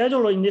 And the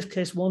scheduler in this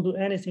case won't do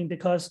anything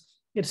because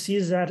it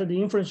sees that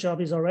the inference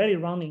job is already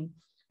running.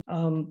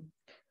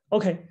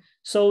 Okay,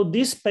 so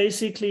this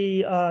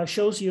basically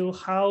shows you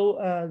how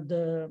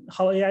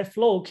AI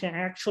flow can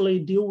actually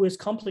deal with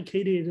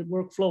complicated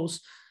workflows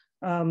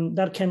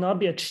that cannot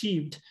be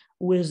achieved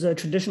with a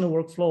traditional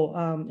workflow.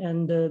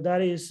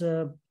 That is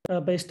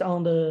based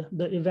on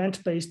the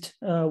event-based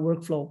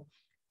workflow.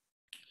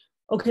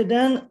 Okay,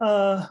 then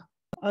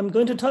I'm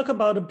going to talk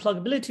about the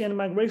pluggability and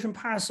migration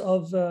paths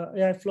of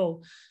AI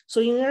flow.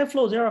 So in AI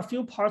flow, there are a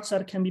few parts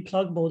that can be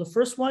pluggable. The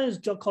first one is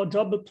called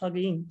job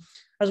plugin.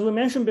 As we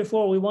mentioned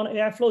before, we want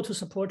AI flow to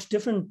support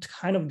different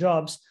kind of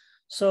jobs.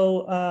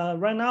 So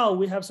right now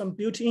we have some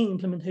built-in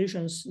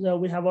implementations that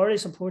we have already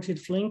supported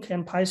Flink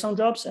and Python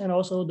jobs and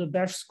also the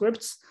bash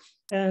scripts.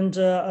 And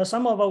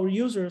some of our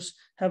users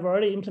have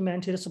already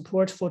implemented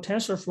support for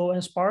TensorFlow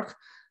and Spark.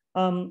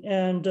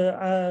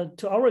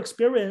 To our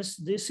experience,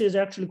 this is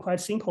actually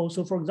quite simple.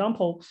 So for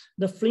example,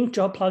 the Flink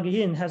job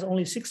plugin has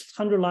only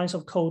 600 lines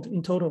of code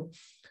in total.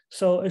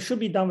 So it should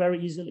be done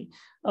very easily.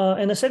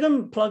 And the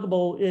second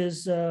pluggable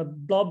is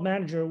Blob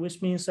Manager,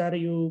 which means that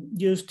you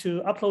use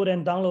to upload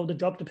and download the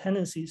job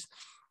dependencies.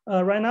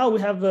 Right now,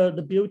 we have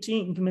the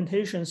built-in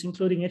implementations,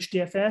 including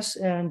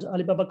HDFS and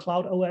Alibaba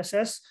Cloud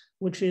OSS,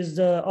 which is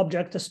the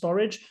object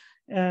storage.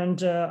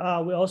 And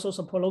we also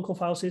support local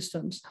file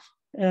systems.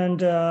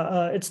 And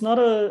it's not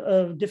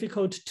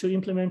difficult to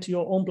implement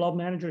your own Blob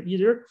Manager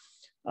either.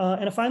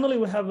 And finally,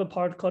 we have a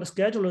part called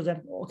scheduler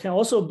that can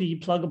also be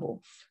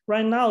pluggable.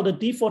 Right now, the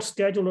default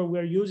scheduler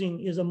we're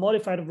using is a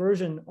modified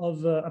version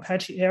of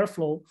Apache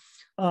Airflow.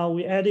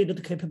 We added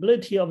the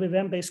capability of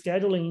event-based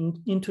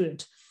scheduling into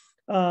it.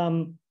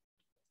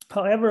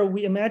 However,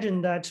 we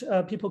imagine that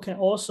people can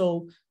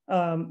also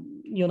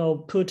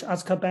put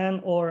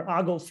Azkaban or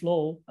Argo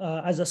Flow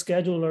as a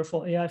scheduler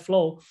for AI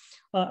flow,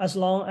 as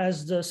long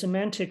as the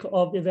semantic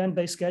of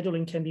event-based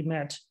scheduling can be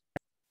met.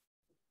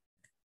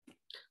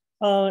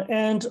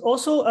 And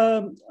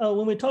also,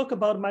 when we talk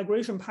about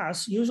migration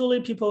paths,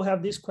 usually people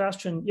have this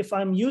question: if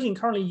I'm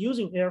currently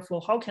using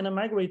Airflow, how can I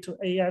migrate to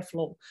AI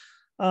flow?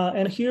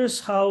 And here's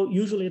how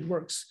usually it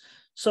works.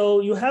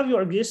 So you have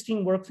your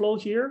existing workflow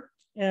here.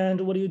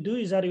 And what you do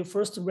is that you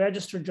first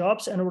register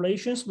jobs and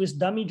relations with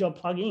dummy job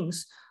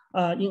plugins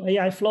in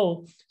AI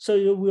flow. So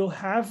you will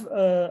have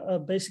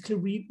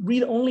basically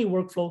read-only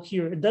workflow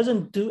here. It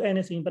doesn't do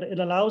anything, but it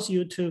allows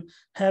you to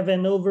have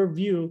an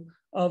overview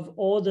of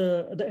all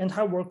the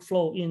entire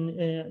workflow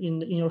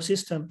in your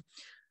system.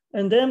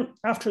 And then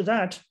after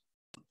that,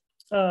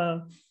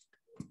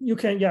 you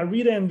can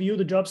read and view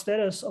the job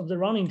status of the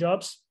running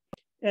jobs.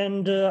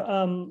 And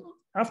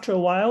after a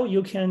while,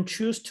 you can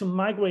choose to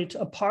migrate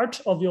a part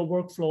of your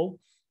workflow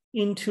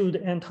into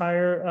the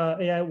entire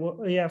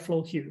AI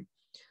flow here.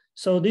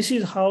 So this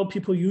is how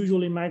people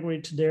usually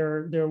migrate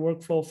their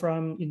workflow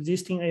from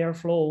existing AI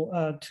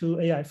flow to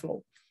AI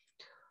flow.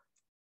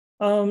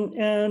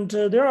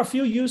 There are a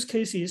few use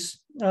cases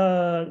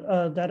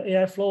that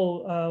AI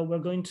flow we're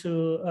going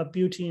to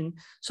build in.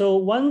 So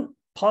one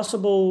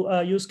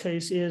possible use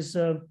case is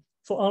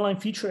for online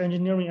feature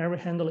engineering error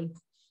handling.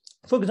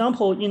 For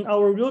example, in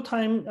our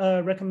real-time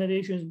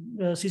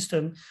recommendation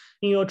system,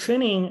 in your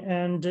training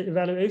and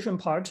evaluation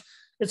part,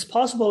 it's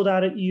possible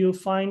that you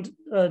find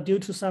due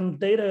to some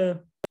data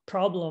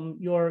problem,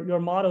 your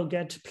model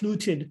gets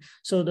polluted.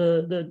 So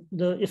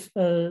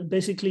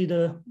basically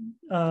the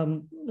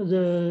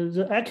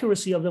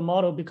accuracy of the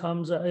model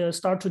becomes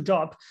start to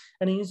drop.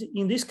 And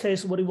in this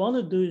case, what you want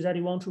to do is that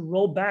you want to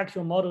roll back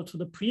your model to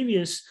the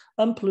previous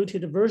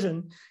unpolluted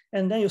version,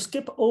 and then you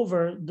skip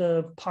over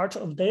the part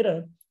of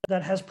data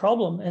that has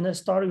problem and then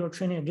start your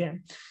training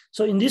again.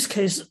 So in this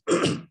case,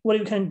 what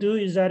you can do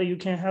is that you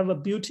can have a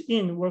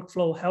built-in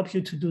workflow help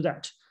you to do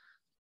that.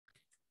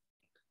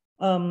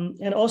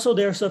 And also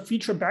there's a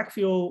feature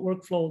backfill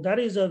workflow. That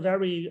is a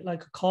very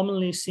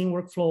commonly seen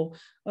workflow.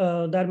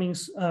 That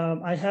means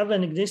I have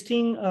an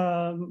existing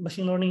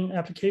machine learning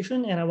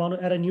application and I want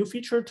to add a new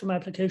feature to my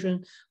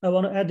application. I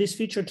want to add this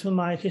feature to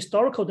my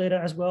historical data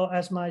as well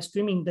as my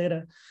streaming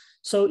data.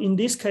 So in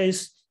this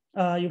case,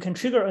 you can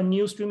trigger a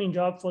new streaming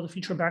job for the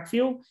feature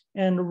backfill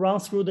and run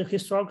through the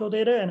historical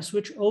data and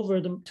switch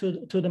over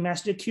to the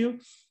master queue.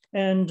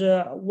 And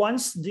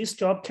once this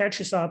job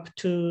catches up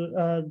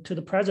to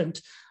the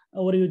present,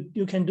 what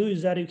you can do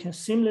is that you can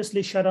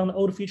seamlessly shut down the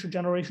old feature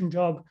generation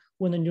job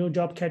when the new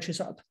job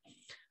catches up.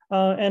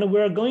 And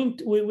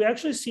we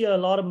actually see a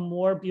lot of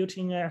more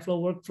built-in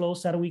Airflow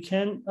workflows that we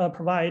can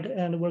provide,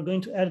 and we're going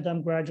to add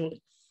them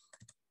gradually.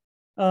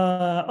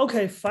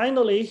 Okay,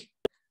 finally,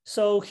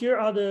 so here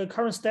are the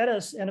current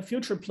status and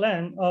future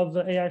plan of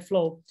AI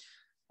Flow.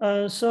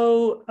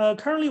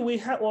 Currently we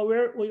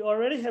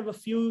already have a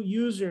few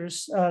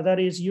users that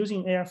is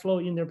using AI Flow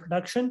in their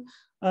production,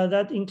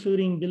 that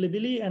including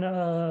Bilibili and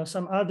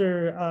some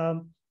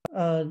other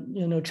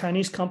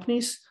Chinese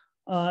companies.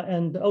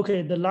 And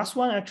okay, the last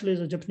one actually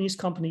is a Japanese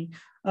company.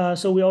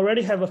 So we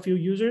already have a few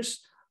users,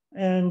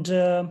 and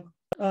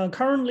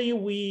currently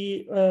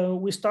we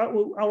start.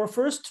 Our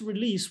first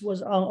release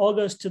was on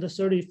August to the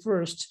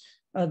 31st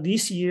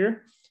this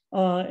year.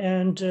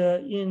 In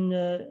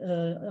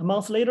a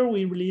month later,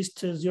 we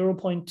released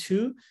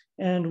 0.2,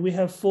 and we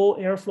have full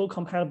Airflow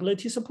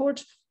compatibility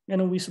support,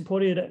 and we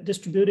supported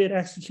distributed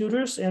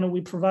executors, and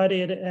we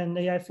provided an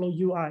AI Flow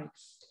UI.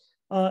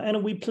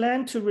 And we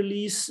plan to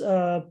release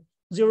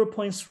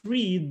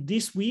 0.3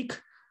 this week,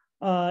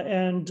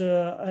 and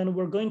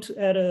we're going to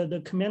add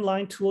the command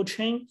line tool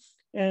chain,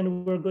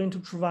 and we're going to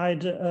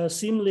provide a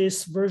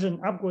seamless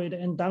version upgrade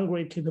and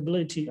downgrade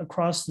capability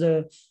across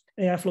the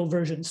AI Flow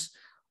versions.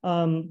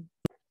 And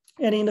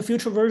in the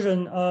future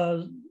version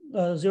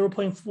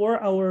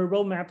 0.4, our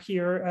roadmap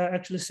here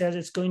actually says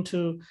it's going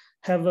to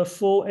have a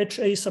full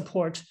HA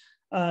support,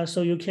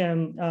 so you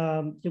can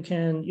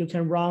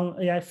run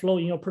AI Flow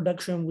in your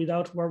production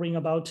without worrying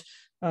about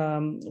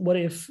what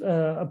if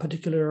a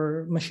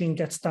particular machine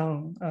gets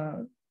down.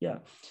 Yeah.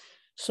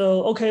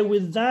 So okay,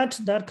 with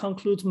that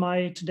concludes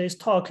my today's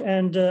talk.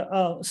 And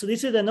so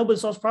this is an open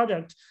source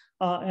project,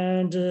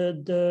 and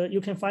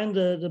you can find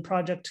the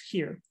project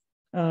here.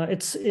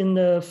 It's in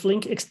the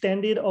Flink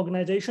extended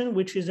organization,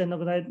 which is an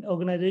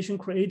organization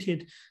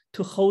created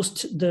to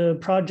host the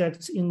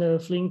projects in the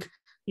Flink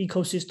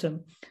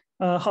ecosystem.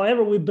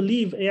 However, we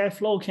believe AI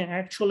Flow can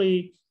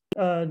actually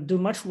do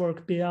much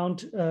work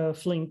beyond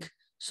Flink.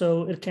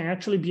 So it can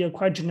actually be a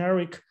quite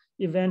generic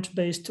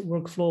event-based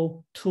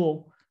workflow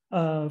tool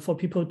for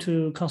people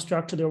to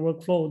construct their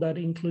workflow, that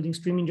including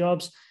streaming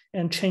jobs,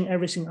 and chain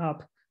everything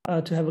up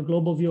to have a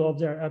global view of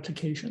their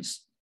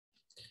applications.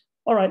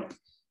 All right.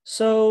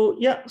 So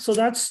yeah, so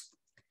that's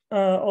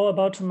all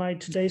about my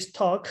today's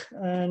talk.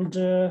 And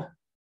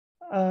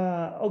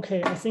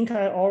okay, I think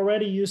I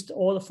already used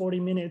all the 40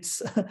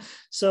 minutes.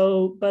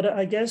 So, but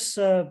I guess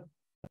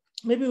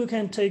maybe we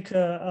can take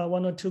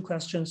 1 or 2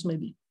 questions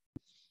maybe.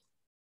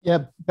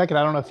 Yeah, Becket,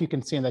 I don't know if you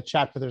can see in the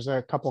chat, but there's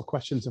a couple of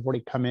questions have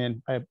already come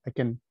in. I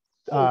can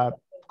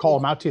call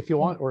them out to you if you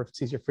want, or if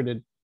it's easier for you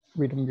to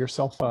read them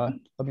yourself,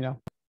 let me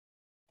know.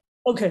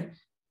 Okay.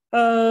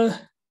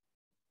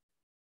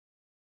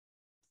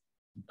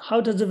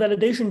 How does the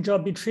validation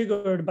job be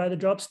triggered by the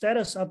job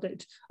status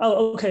update?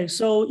 Oh, okay.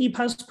 So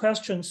Ipan's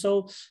question.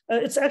 So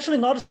it's actually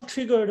not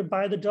triggered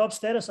by the job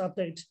status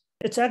update.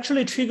 It's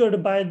actually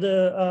triggered by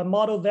the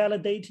model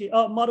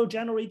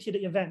generated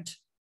event.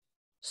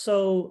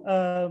 So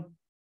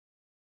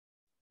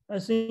I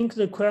think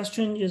the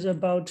question is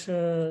about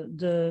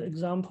the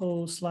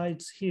example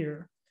slides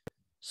here.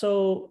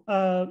 So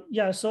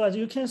yeah, so as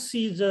you can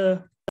see,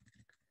 the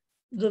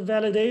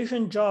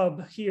validation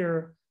job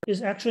here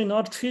is actually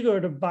not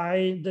triggered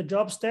by the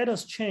job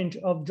status change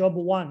of job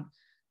 1.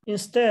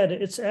 Instead,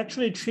 it's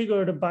actually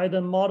triggered by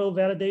the model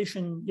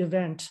validation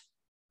event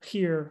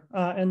here.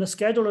 And the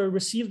scheduler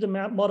receives the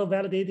model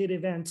validated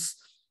events,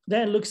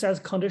 then looks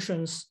at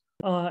conditions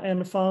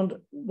and found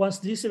once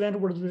this event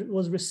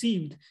was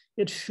received,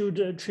 it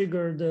should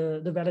trigger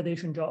the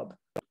validation job.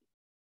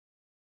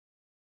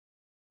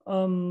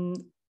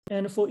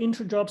 And for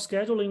inter-job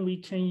scheduling, we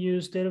can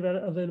use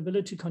data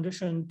availability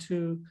condition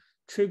to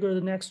trigger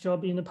the next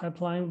job in the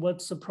pipeline.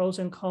 What's the pros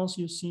and cons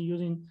you see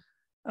using?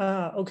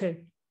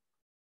 Okay.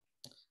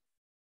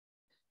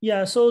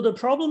 Yeah, so the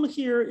problem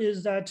here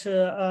is that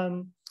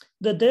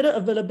the data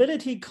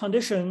availability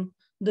condition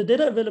in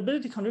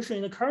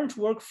the current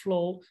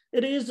workflow,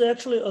 it is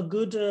actually a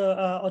good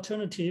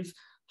alternative.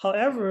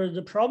 However,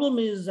 the problem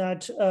is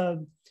that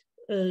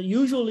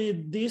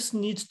usually this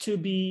needs to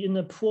be in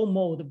a pull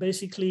mode.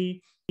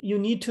 Basically, you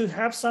need to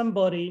have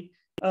somebody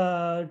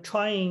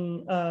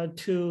trying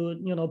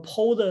to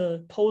pull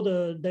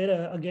the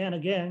data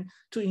again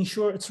to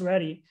ensure it's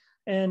ready.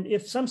 And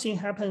if something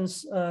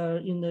happens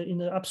in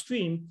the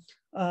upstream,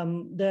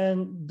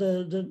 then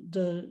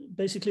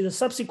basically the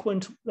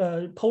subsequent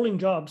polling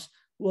jobs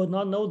will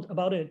not know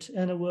about it,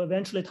 and it will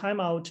eventually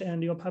time out,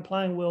 and your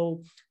pipeline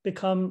will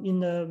become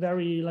in a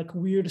very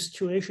weird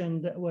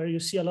situation where you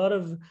see a lot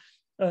of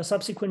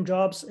subsequent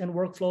jobs and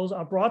workflows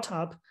are brought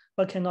up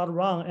but cannot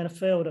run and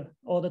failed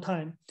all the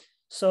time.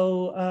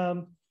 So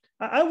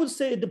I would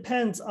say it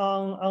depends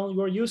on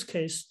your use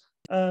case.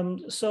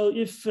 So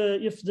if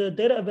the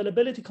data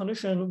availability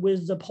condition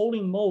with the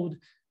polling mode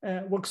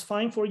works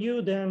fine for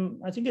you, then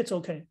I think it's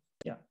okay.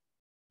 Yeah.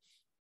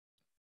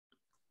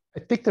 I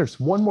think there's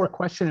one more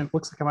question. It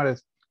looks like I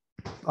might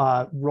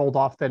have rolled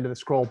off the end of the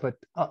scroll, but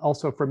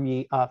also from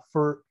me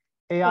for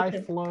AI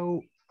Okay.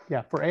 flow.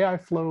 Yeah, for AI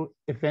flow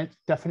event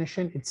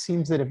definition, it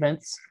seems that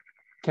events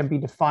can be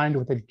defined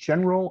with a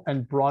general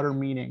and broader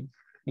meaning,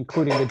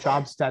 including the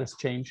job status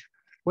change.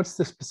 What's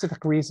the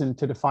specific reason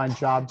to define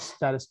job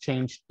status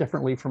change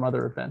differently from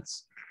other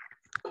events?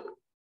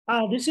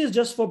 This is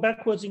just for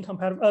backwards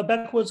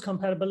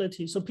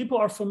compatibility. So people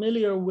are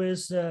familiar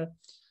with the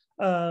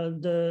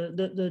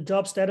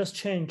job status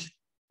change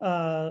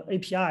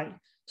API.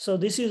 So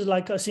this is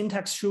like a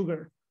syntax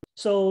sugar.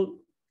 So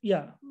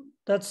yeah,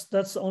 that's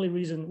the only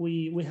reason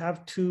we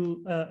have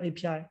two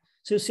API.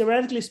 So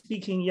theoretically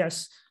speaking,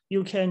 yes,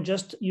 you can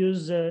just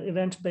use the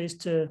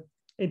event-based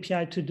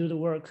API to do the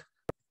work.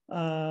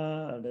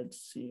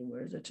 Let's see,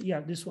 where is it?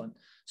 Yeah, this one.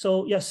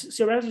 So yes,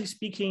 theoretically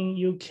speaking,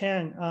 you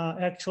can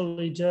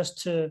actually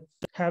just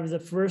have the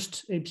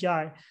first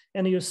API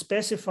and you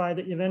specify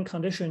the event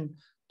condition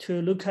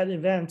to look at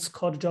events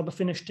called job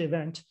finished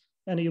event,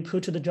 and you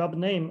put the job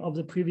name of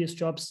the previous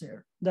jobs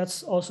there.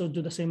 That's also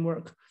do the same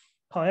work.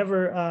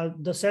 However,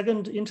 the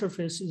second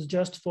interface is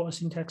just for a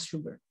syntax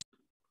sugar.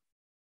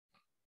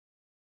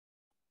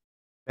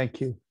 Thank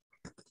you.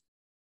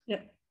 Yeah.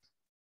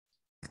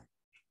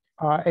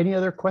 Any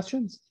other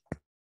questions?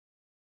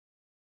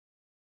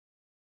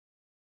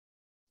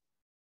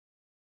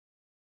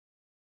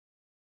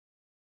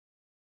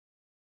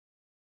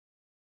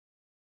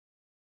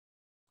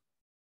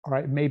 All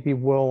right, maybe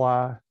we'll,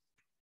 I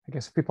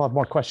guess if people have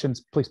more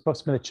questions, please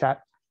post them in the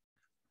chat.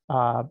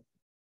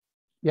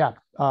 Yeah.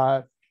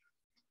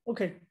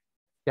 Okay.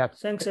 Yeah.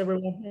 Thanks,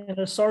 everyone.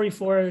 And sorry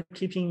for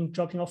dropping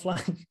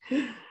offline.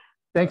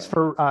 Thanks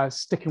for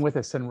sticking with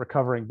us and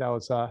recovering. That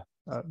was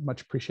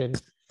much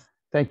appreciated.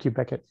 Thank you,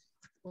 Becket.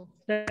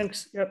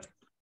 Thanks. Yep.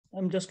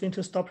 I'm just going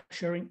to stop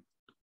sharing.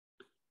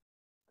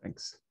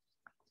 Thanks.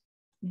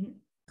 Mm-hmm.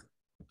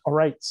 All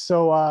right.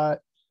 So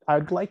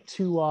I'd like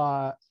to,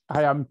 hi,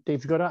 I'm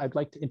Dave Goda. I'd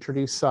like to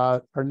introduce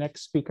our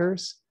next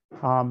speakers.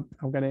 I'm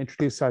going to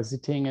introduce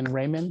Ziting and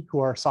Raymond, who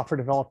are software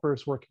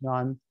developers working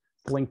on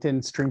the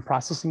LinkedIn stream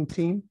processing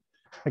team.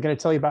 I'm going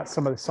to tell you about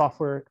some of the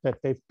software that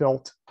they've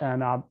built.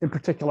 And in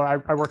particular,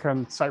 I work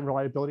on site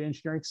reliability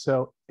engineering.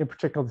 So in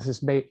particular, this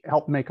has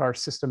helped make our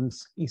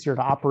systems easier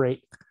to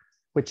operate,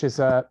 which is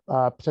a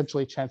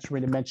potentially a chance for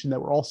me to mention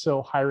that we're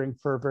also hiring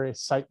for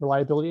various site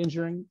reliability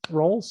engineering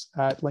roles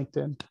at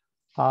LinkedIn.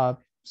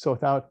 So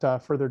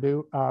without further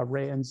ado,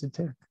 Ray and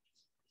Ziting.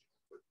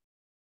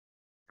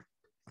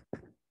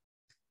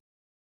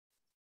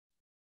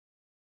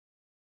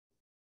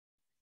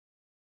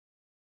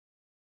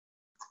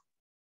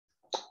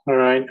 All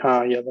right,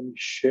 yeah, let me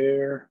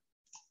share.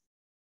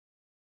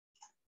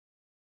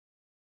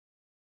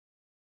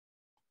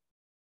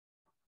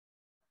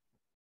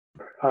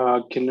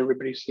 Can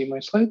everybody see my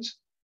slides?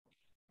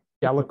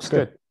 Yeah, looks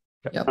good.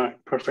 Yep. All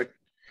right, perfect.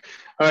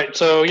 All right,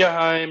 so yeah,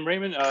 I'm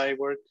Raymond. I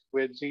work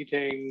with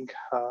Ziting,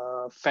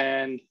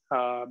 Fan,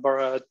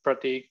 Bharat,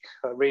 Pratik,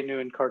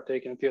 Renu, and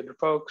Karthik, and a few other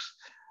folks.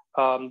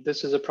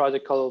 This is a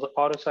project called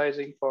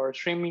Auto-sizing for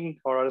streaming,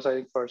 or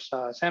Auto-sizing for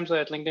Samza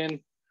at LinkedIn.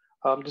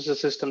 This is a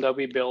system that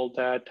we built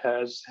that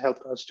has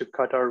helped us to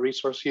cut our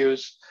resource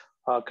use,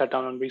 cut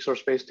down on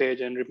resource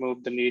wastage, and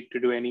remove the need to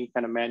do any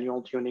kind of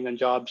manual tuning on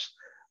jobs,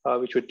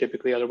 which would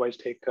typically otherwise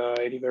take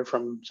anywhere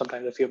from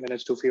sometimes a few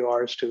minutes to a few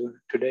hours to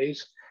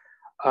days.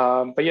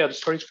 But yeah, the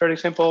story is fairly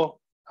simple.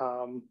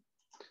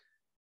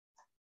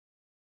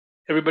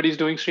 Everybody's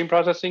doing stream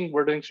processing.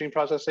 We're doing stream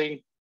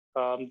processing.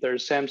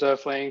 There's Samza,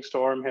 Flink,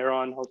 Storm,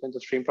 Heron, all kinds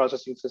of stream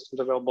processing systems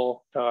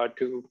available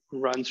to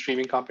run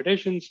streaming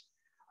computations.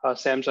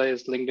 Samza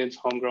is LinkedIn's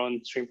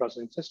homegrown stream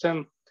processing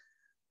system.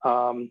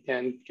 And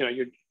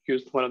you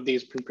use one of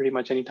these pretty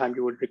much anytime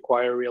you would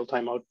require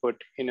real-time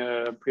output in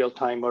a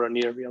real-time or a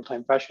near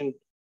real-time fashion.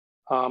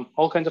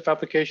 All kinds of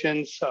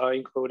applications,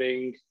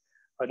 including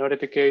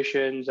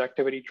notifications,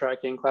 activity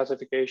tracking,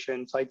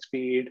 classification, site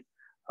speed,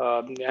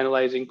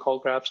 analyzing call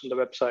graphs on the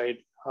website,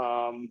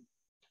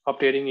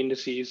 updating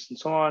indices, and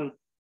so on.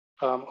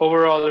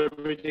 Overall,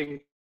 everything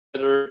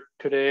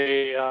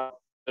today,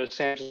 the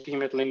Samza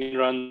team at LinkedIn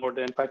runs more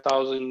than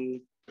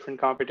 5,000 different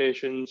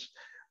computations,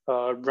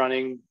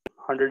 running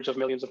hundreds of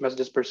millions of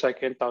messages per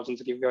second,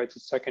 thousands of gigabytes a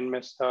second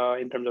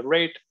in terms of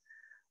rate.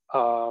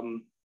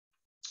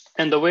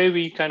 And the way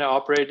we kind of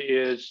operate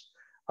is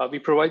we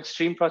provide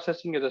stream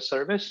processing as a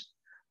service.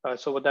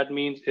 So what that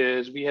means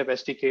is we have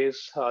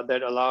SDKs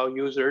that allow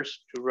users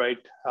to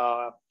write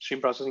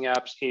stream processing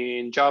apps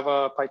in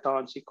Java,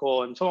 Python,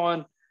 SQL, and so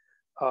on.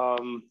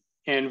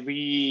 And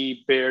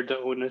we bear the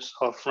onus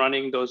of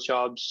running those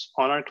jobs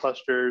on our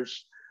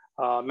clusters,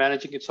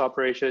 managing its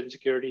operation,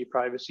 security,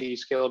 privacy,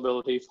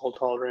 scalability, fault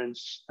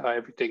tolerance,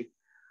 everything.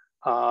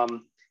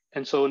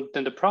 And so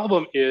then the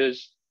problem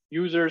is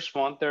users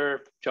want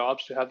their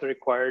jobs to have the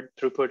required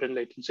throughput and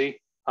latency,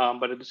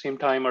 but at the same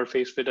time are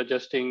faced with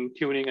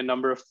tuning a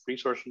number of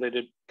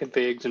resource-related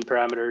configs and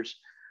parameters,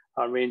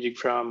 ranging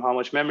from how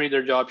much memory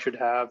their job should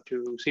have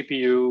to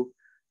CPU,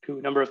 to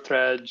number of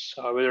threads,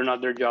 whether or not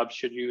their jobs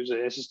should use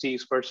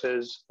SSDs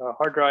versus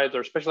hard drives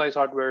or specialized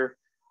hardware,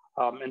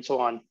 and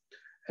so on.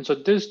 And so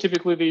this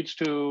typically leads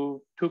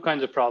to two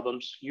kinds of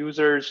problems.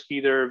 Users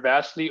either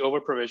vastly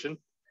over-provision.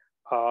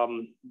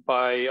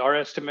 By our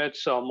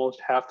estimates, almost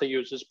half the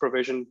users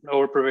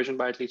over-provision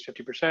by at least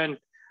 50%.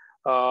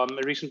 A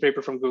recent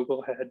paper from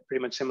Google had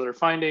pretty much similar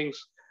findings.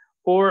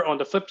 Or on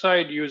the flip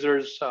side,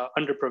 users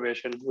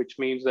under-provision, which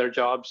means their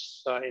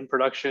jobs in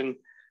production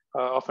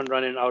often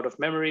run in out of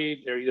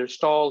memory. They're either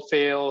stall,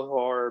 fail,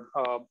 or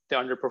they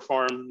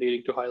underperform,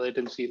 leading to high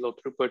latency, low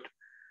throughput.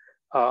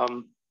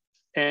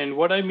 And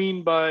what I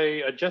mean by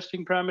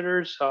adjusting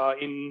parameters,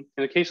 in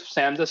the case of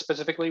Samza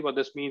specifically, what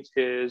this means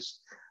is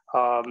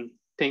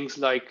things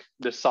like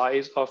the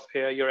size of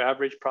your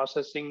average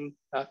processing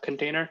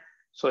container.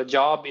 So a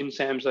job in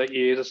Samza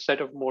is a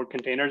set of more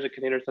containers. A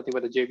container is nothing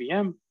but a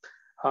JVM.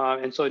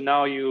 And so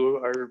now you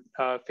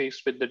are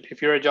faced with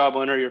if you're a job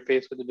owner, you're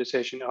faced with the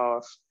decision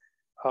of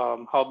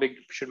how big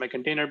should my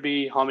container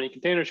be? How many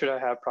containers should I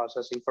have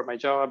processing for my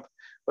job?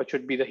 What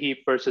should be the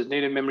heap versus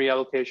native memory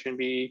allocation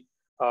be?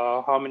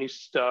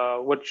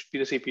 What should be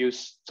the CPU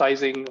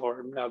sizing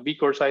or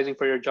vCore sizing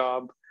for your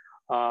job?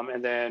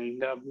 And then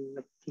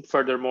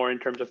furthermore, in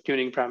terms of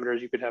tuning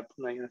parameters, you could have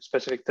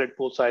specific thread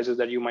pool sizes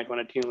that you might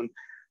want to tune.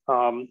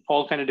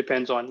 All kind of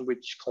depends on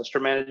which cluster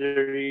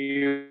manager you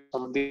use.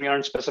 Some of these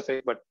aren't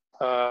specific, but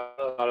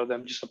a lot of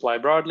them just apply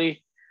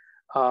broadly.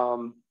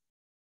 And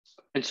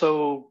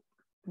so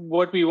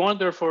what we want,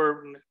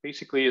 therefore,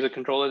 basically is a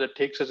controller that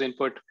takes as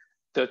input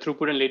the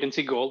throughput and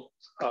latency goal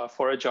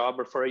for a job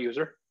or for a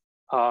user,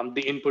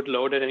 the input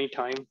load at any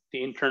time,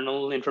 the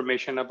internal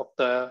information about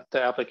the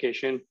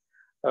application,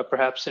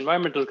 perhaps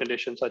environmental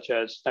conditions such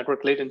as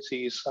network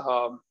latencies,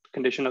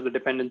 condition of the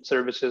dependent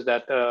services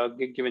that a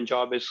given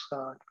job is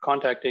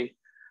contacting,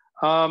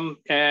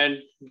 and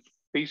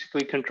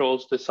basically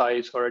controls the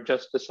size or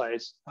adjusts the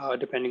size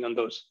depending on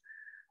those.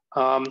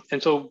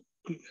 And so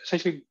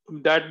essentially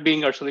that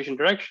being our solution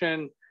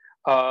direction,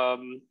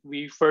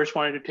 we first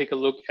wanted to take a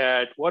look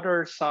at what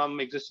are some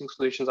existing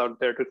solutions out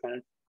there to kind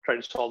of try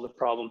to solve the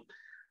problem.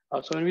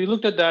 So when we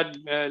looked at that,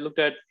 looked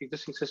at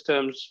existing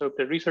systems, looked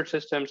at research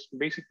systems,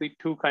 basically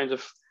two kinds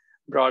of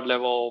broad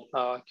level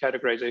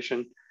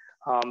categorization.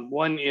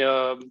 One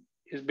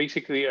is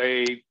basically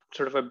a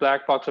sort of a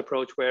black box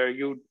approach where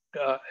you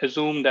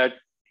assume that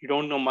you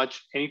don't know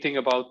anything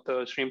about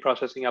the stream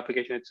processing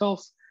application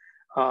itself.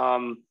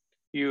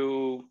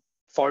 You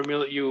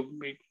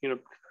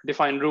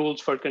define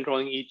rules for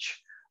controlling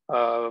each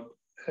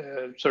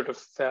sort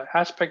of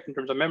aspect in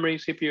terms of memory,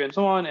 CPU, and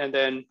so on, and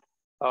then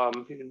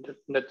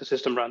let the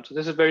system run. So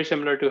this is very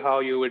similar to how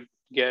you would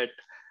get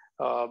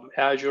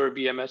Azure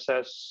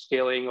BMSS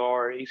scaling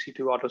or EC2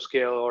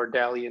 autoscale or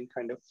Dalian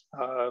kind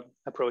of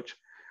approach.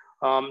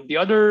 The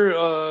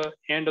other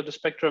end of the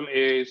spectrum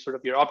is sort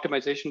of your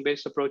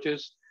optimization-based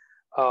approaches.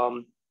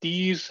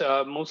 These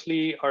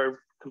mostly are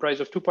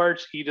comprised of two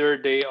parts. Either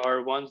they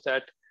are ones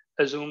that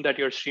assume that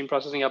your stream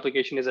processing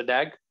application is a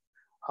DAG,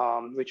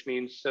 which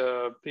means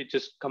it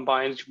just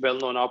combines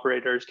well-known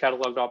operators,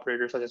 cataloged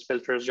operators such as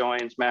filters,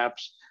 joins,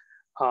 maps,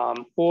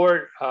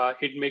 or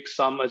it makes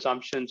some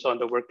assumptions on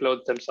the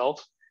workloads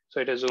themselves.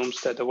 So it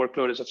assumes that the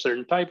workload is of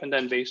certain type, and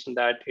then based on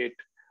that, it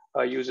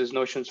uses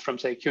notions from,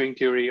 say, queuing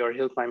theory or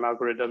hill climb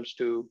algorithms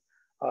to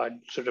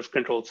sort of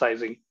control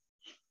sizing.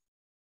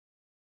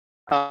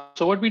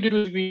 So what we did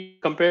was we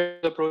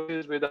compared the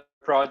approaches with our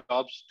prod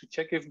jobs to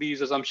check if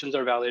these assumptions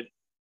are valid.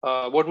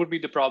 What would be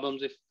the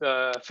problems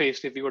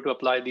faced if we were to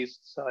apply these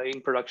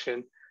in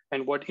production,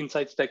 and what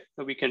insights that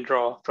we can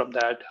draw from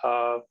that,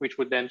 which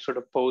would then sort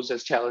of pose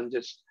as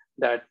challenges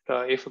that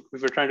if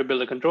we're trying to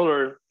build a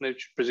controller, it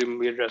should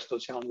presumably address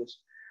those challenges.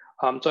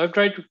 So I've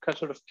tried to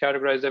sort of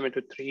categorize them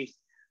into three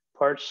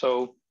parts.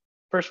 So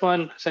first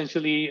one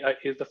essentially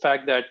is the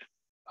fact that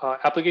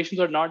applications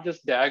are not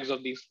just DAGs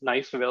of these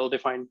nice,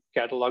 well-defined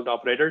cataloged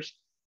operators.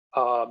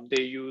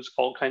 They use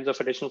all kinds of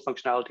additional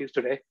functionalities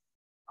today.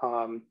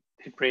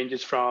 It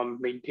ranges from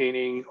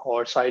maintaining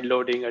or side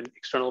loading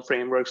external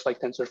frameworks like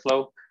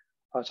TensorFlow,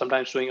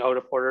 sometimes doing out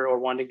of order or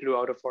wanting to do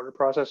out of order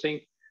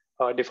processing,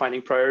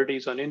 defining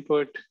priorities on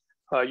input,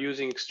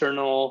 using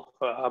external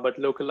but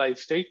localized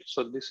state.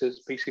 So this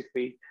is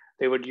basically,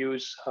 they would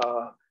use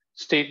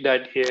state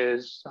that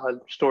is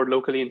stored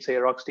locally in, say, a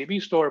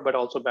RocksDB store, but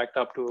also backed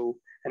up to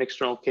an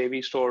external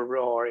KV store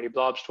or a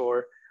blob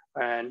store.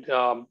 And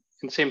at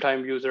the same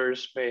time,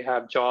 users may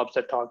have jobs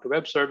that talk to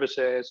web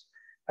services,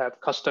 have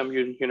custom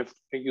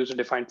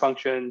user-defined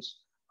functions,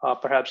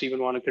 perhaps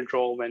even want to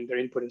control when their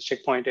input is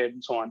checkpointed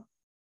and so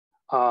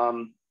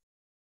on.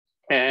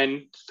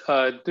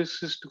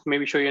 This is to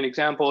maybe show you an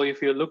example.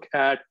 If you look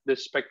at the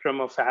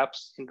spectrum of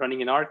apps running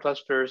in our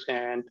clusters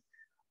and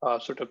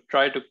sort of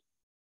try to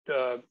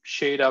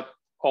shade up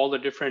all the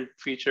different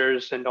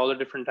features and all the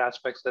different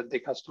aspects that they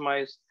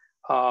customize,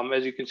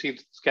 as you can see,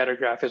 the scatter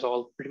graph is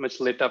all pretty much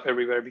lit up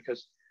everywhere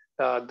because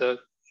the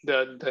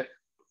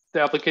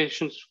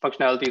application's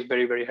functionality is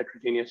very, very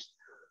heterogeneous.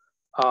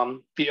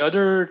 The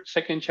other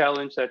second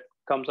challenge that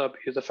comes up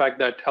is the fact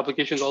that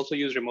applications also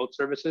use remote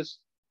services.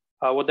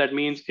 What that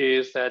means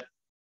is that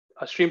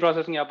stream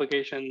processing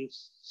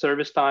applications,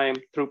 service time,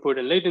 throughput,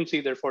 and latency,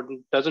 therefore,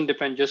 doesn't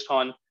depend just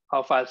on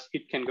how fast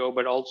it can go,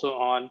 but also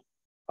on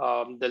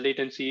the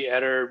latency,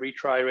 error,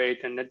 retry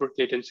rate, and network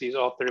latencies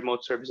of the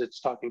remote service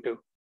it's talking to.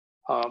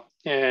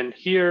 And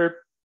here,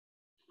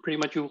 pretty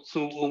much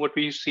what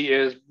we see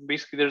is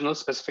basically there's no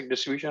specific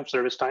distribution of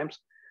service times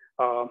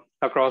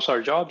across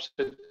our jobs.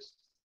 It's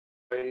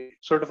a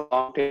sort of a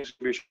long tail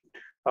distribution.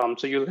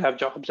 So you'll have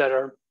jobs that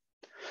are,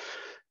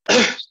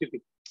 excuse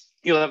me,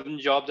 you'll have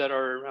jobs that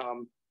are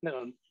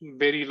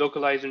very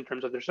localized in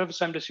terms of their service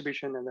time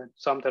distribution, and then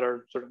some that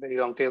are sort of very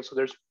long tail. So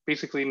there's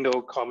basically no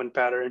common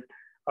pattern,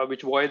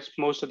 which avoids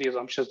most of the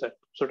assumptions that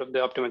sort of the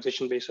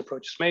optimization-based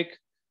approaches make.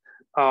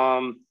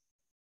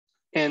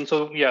 And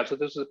so, yeah, so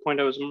this is the point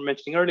I was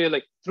mentioning earlier,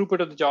 like throughput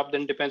of the job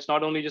then depends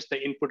not only just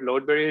the input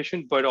load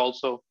variation, but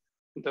also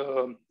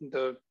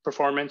the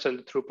performance and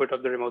the throughput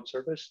of the remote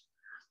service.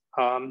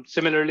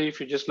 Similarly, if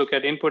you just look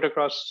at input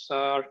across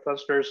our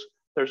clusters,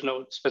 there's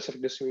no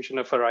specific distribution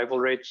of arrival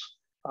rates.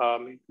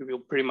 It will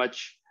pretty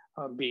much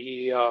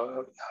be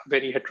a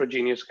very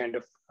heterogeneous kind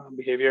of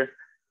behavior.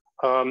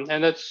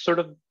 And that's sort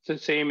of the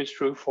same is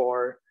true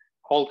for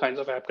all kinds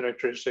of app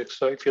characteristics.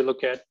 So if you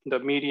look at the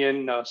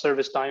median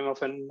service time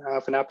of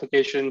an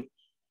application,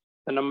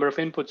 the number of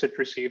inputs it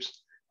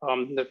receives,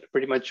 that's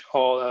pretty much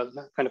all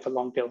kind of a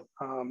long tail,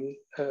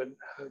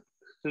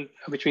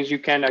 which means you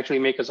can actually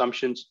make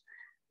assumptions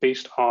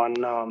based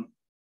on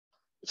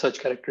such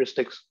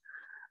characteristics.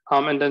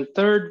 And then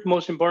third,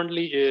 most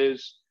importantly,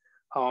 is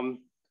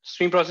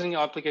stream processing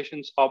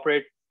applications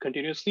operate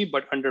continuously,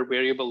 but under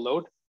variable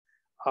load.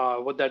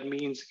 What that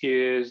means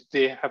is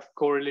they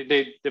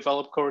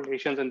develop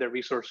correlations in their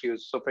resource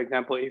use. So for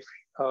example, if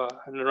a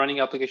running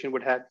application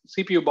would have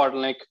CPU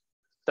bottleneck,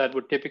 that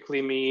would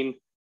typically mean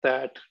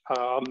that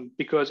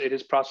because it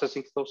is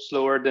processing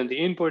slower than the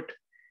input,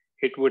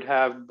 it would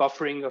have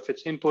buffering of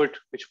its input,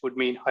 which would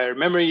mean higher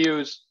memory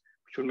use,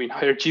 which would mean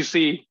higher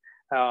GC,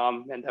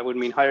 and that would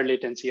mean higher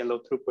latency and low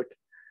throughput.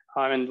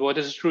 And what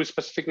is true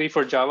specifically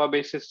for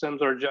Java-based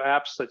systems or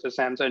apps such as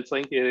Samza and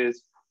Flink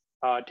is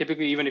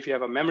typically, even if you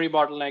have a memory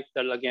bottleneck,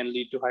 that'll again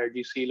lead to higher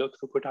GC, low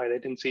throughput, high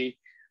latency.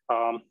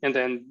 And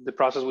then the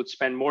process would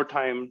spend more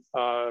time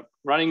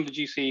running the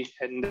GC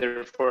and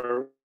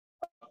therefore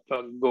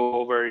go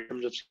over in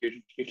terms of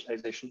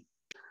utilization.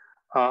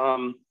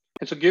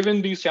 And so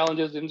given these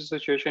challenges in this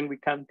situation, we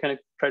can kind of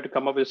try to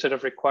come up with a set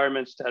of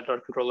requirements that our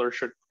controller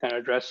should kind of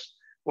address.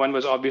 One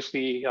was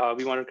obviously,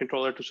 we want a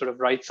controller to sort of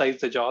right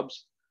size the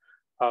jobs.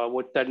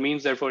 What that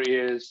means, therefore,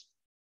 is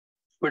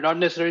we're not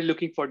necessarily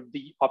looking for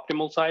the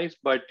optimal size,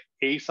 but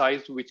a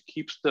size which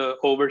keeps the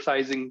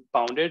oversizing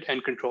bounded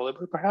and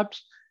controllable,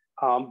 perhaps,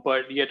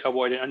 but yet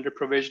avoiding under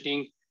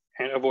provisioning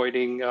and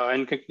avoiding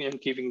and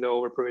keeping the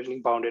over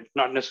provisioning bounded,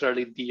 not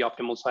necessarily the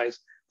optimal size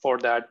for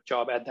that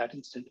job at that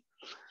instant.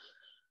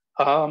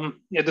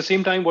 At the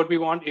same time, what we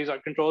want is our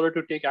controller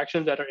to take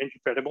actions that are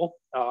interpretable.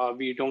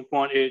 We don't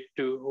want it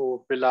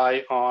to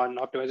rely on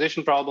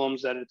optimization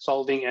problems that it's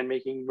solving and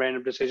making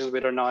random decisions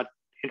that are not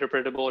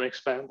interpretable or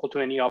explainable to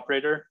any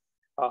operator.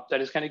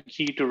 That is kind of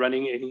key to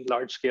running any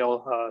large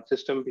scale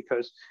system,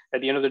 because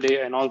at the end of the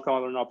day, a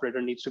non-common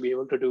operator needs to be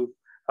able to do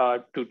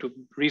to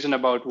reason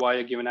about why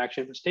a given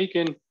action was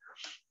taken.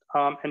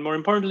 And more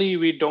importantly,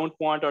 we don't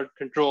want our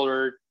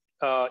controller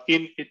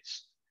in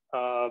its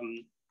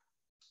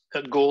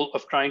goal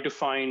of trying to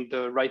find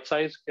the right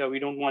size. We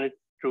don't want it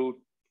to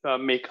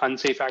make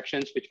unsafe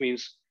actions, which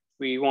means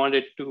we want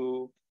it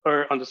to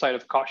err on the side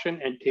of caution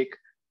and take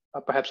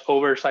perhaps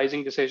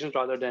oversizing decisions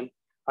rather than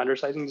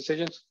undersizing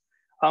decisions.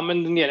 And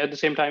then, yeah, at the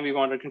same time, we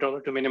want a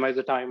controller to minimize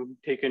the time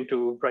taken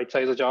to right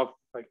size a job.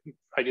 Like,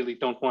 ideally,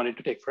 don't want it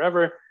to take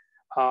forever.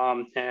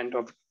 And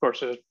of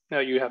course,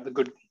 you have the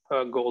good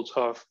goals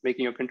of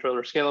making your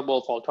controller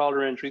scalable, fault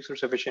tolerant,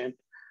 resource efficient,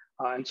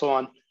 and so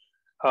on.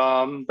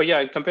 But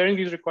yeah, comparing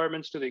these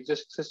requirements to the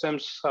existing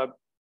systems,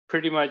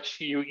 pretty much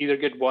you either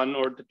get one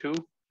or the two.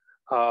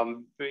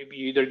 You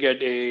either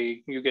get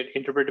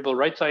interpretable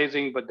right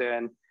sizing, but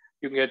then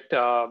you get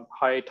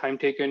high time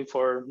taken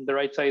for the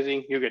right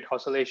sizing, you get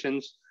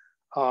oscillations,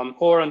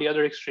 or on the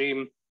other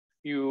extreme,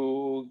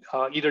 you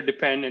either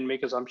depend and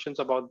make assumptions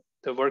about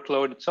the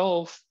workload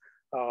itself,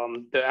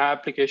 the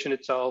application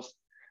itself,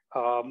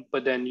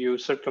 but then you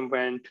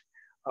circumvent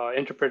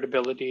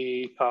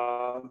interpretability,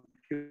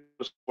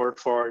 support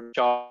for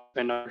job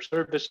and other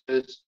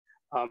services.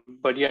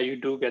 But yeah, you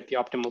do get the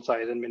optimal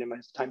size and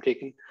minimize the time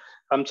taken.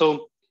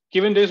 So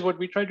given this, what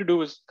we try to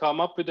do is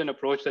come up with an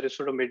approach that is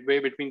sort of midway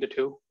between the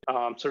two,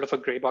 sort of a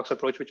gray box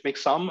approach, which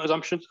makes some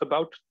assumptions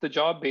about the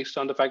job based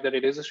on the fact that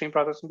it is a stream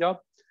processing job,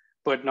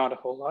 but not a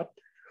whole lot.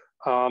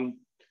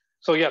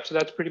 So yeah, so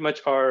that's pretty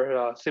much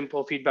our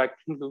simple feedback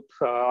loop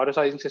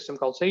auto-sizing system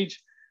called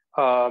Sage.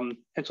 And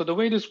so the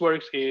way this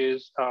works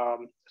is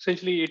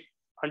essentially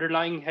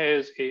underlying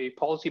has a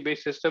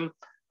policy-based system.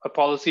 A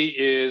policy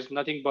is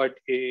nothing but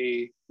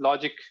a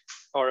logic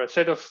or a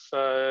set of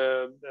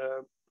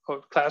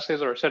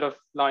classes or a set of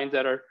lines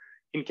that are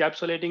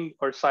encapsulating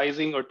or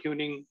sizing or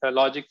tuning a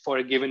logic for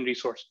a given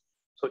resource.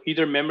 So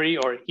either memory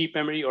or heap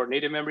memory or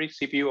native memory,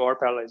 CPU or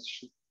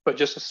parallelization, but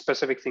just a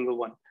specific single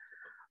one.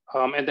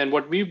 And then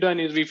what we've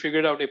done is we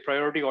figured out a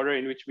priority order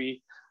in which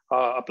we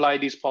apply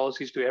these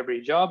policies to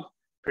every job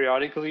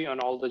periodically on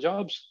all the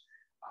jobs.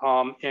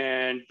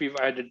 And we've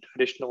added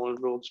additional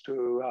rules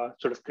to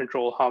sort of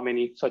control how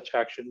many such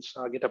actions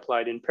get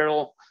applied in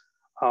parallel.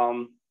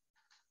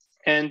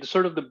 And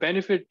sort of the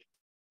benefit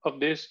of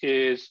this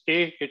is,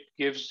 A, it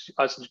gives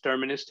us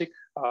determinism,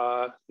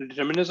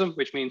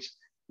 which means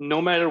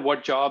no matter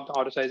what job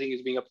auto-sizing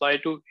is being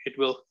applied to, it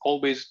will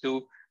always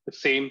do the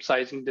same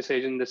sizing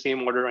decision, the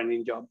same order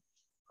running job,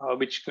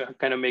 which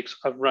kind of makes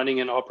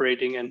running and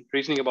operating and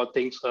reasoning about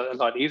things a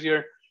lot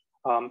easier.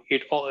 And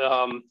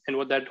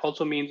what that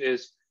also means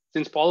is,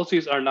 since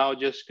policies are now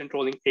just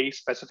controlling a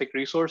specific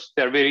resource,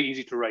 they're very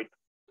easy to write.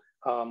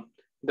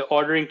 The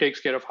ordering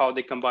takes care of how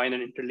they combine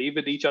and interleave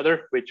with each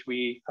other, which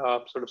we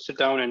sort of sit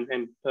down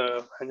and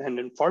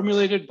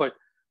formulate it, but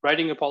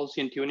writing a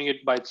policy and tuning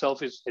it by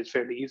itself is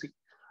fairly easy.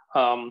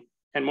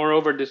 And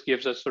moreover, this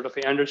gives us sort of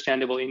an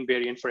understandable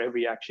invariant for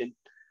every action,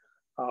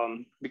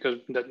 because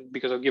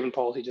a given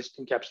policy just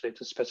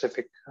encapsulates a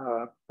specific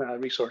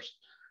resource.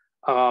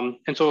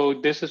 And so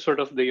this is sort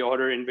of the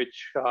order in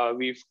which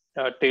we've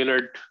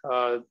tailored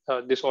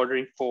this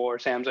ordering for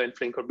Samza and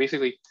Flink, or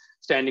basically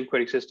standing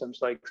query systems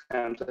like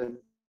Samza.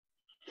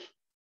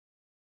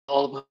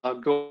 I'll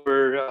go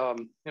over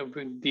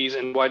these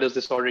and why does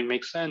this ordering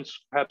make sense,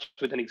 perhaps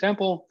with an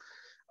example.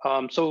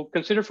 So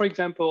consider, for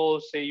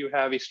example, say you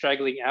have a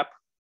straggling app,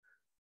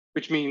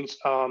 which means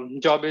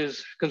job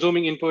is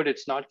consuming input,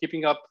 it's not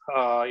keeping up,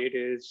 it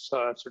is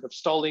sort of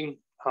stalling.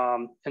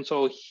 And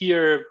so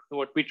here,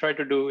 what we try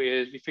to do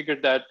is we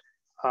figured that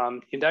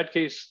in that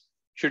case,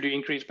 should you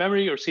increase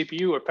memory or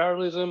CPU or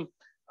parallelism?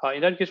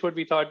 In that case, what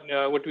we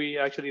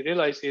actually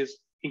realized is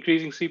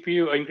increasing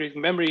CPU or increasing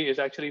memory is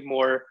actually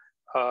more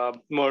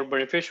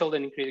beneficial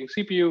than increasing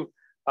CPU.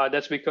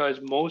 That's because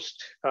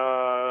most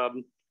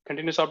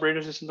continuous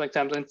operator systems like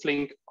Samza and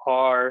Flink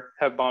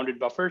have bounded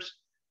buffers,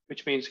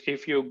 which means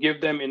if you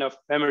give them enough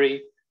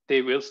memory,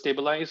 they will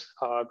stabilize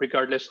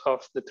regardless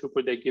of the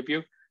throughput they give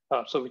you.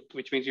 So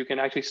which means you can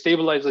actually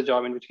stabilize the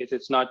job, in which case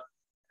it's not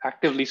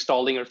actively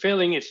stalling or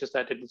failing. It's just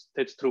that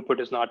its throughput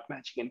is not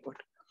matching input,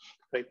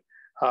 right?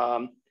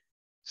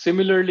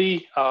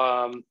 Similarly,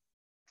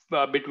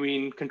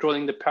 between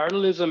controlling the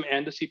parallelism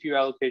and the CPU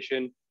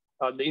allocation,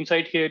 the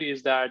insight here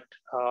is that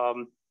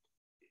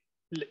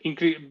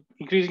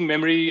increasing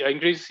memory,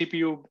 increasing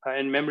CPU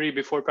and memory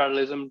before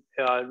parallelism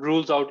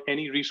rules out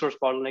any resource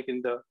bottleneck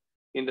in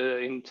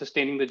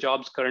sustaining the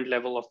job's current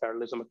level of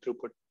parallelism or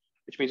throughput.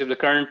 Which means if the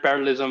current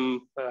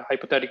parallelism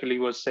hypothetically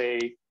was,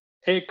 say,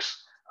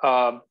 X,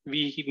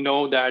 we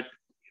know that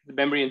the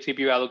memory and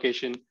CPU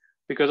allocation,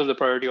 because of the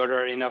priority order,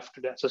 are enough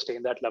to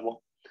sustain that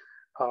level.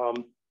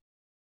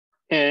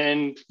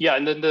 And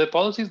then the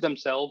policies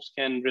themselves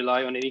can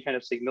rely on any kind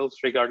of signals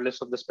regardless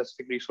of the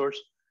specific resource.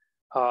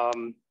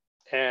 So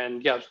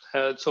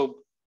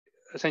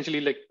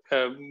essentially, like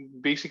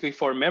basically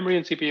for memory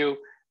and CPU,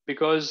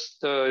 because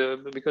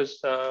of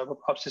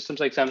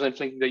systems like Samza and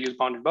Flink, they use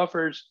bounded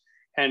buffers,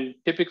 and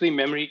typically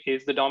memory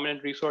is the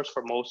dominant resource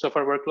for most of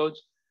our workloads.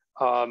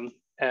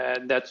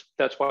 And that's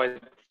why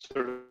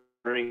sort of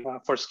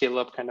for scale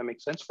up kind of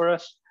makes sense for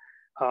us.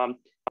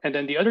 And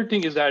then the other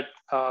thing is that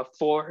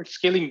for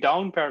scaling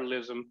down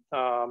parallelism,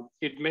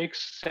 it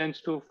makes sense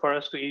for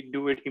us to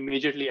do it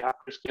immediately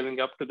after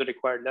scaling up to the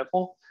required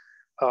level.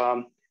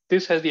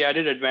 This has the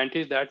added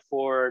advantage that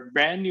for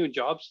brand new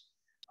jobs,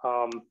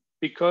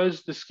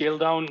 because the scale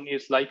down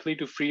is likely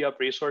to free up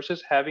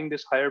resources, having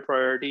this higher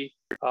priority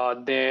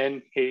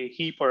than a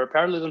heap or a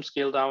parallelism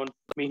scale down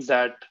means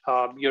that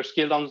your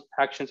scale down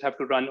actions have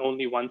to run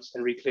only once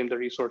and reclaim the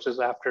resources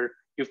after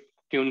you've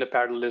tuned the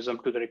parallelism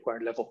to the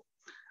required level.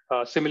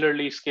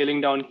 Similarly,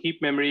 scaling down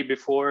heap memory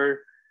before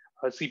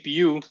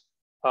CPU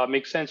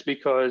makes sense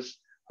because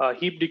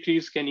heap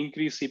decrease can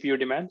increase CPU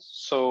demands.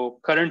 So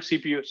current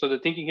CPU, so the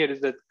thinking here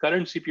is that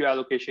current CPU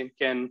allocation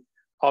can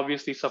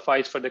obviously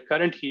suffice for the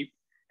current heap,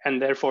 and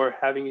therefore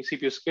having a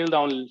CPU scale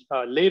down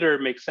later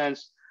makes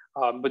sense,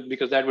 but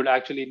because that would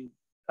actually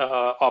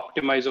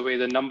optimize away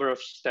the number of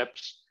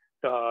steps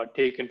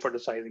taken for the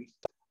sizing.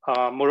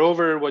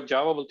 Moreover, what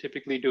Java will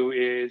typically do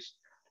is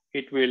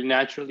it will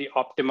naturally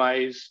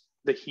optimize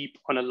the heap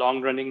on a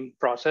long running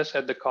process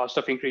at the cost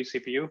of increased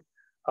CPU.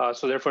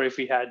 So therefore, if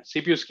we had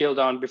CPU scale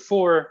down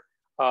before,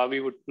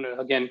 we would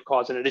again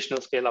cause an additional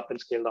scale up and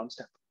scale down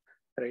step,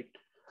 right?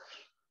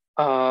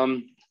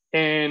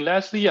 And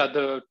lastly, yeah,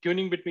 the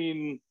tuning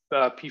between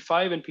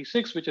P5 and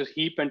P6, which is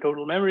heap and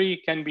total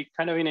memory, can be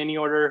kind of in any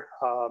order.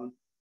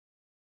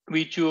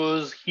 We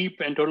choose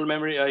heap and total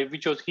memory. We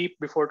chose heap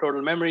before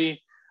total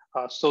memory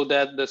so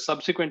that the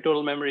subsequent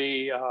total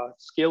memory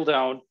scale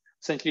down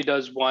essentially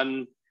does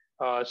one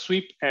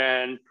sweep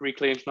and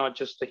reclaims not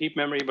just the heap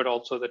memory, but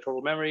also the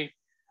total memory.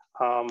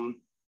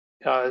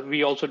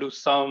 We also do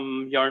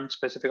some yarn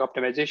specific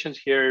optimizations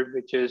here,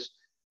 which is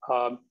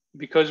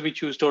because we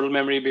choose total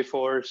memory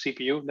before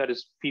CPU, that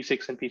is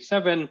P6 and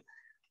P7,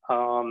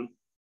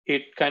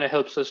 it kind of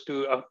helps us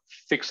to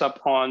fix up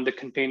on the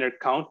container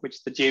count, which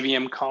is the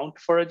JVM count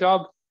for a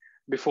job,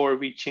 before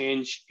we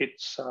change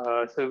its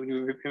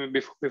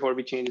before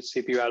we change its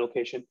CPU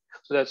allocation.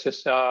 So that's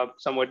just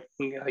somewhat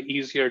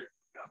easier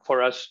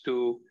for us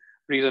to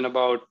reason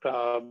about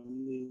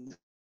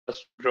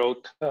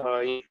growth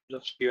in terms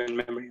of CPU and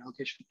memory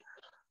allocation,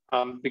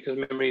 because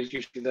memory is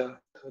usually the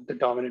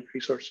dominant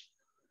resource.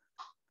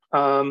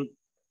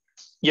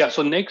 Yeah,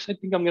 so next, I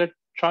think I'm going to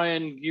try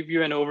and give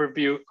you an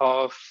overview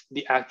of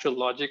the actual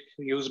logic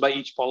used by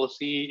each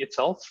policy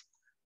itself.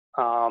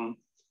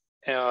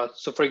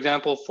 So for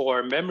example,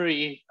 for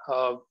memory,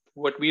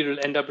 what we will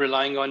end up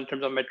relying on in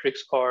terms of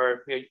metrics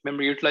are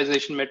memory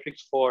utilization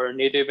metrics for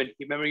native and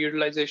heap memory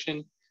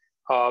utilization.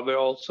 We're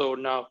also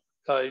now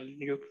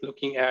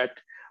looking at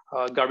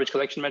garbage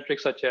collection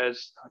metrics such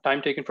as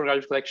time taken for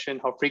garbage collection,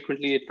 how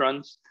frequently it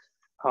runs,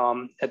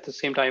 at the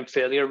same time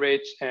failure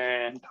rates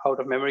and out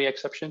of memory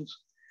exceptions.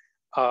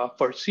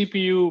 For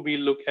CPU, we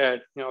look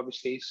at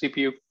obviously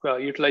CPU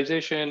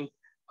utilization.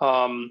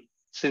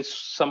 Since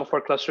some of our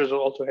clusters are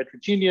also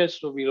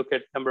heterogeneous, so we look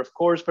at number of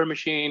cores per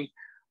machine.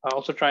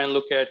 Also try and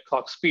look at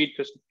clock speed,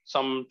 because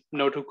some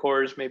no two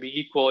cores may be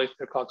equal if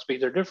their clock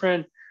speeds are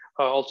different.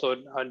 Also,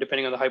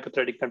 depending on the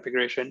hypothetical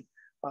configuration,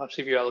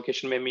 CPU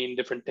allocation may mean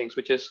different things,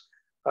 which is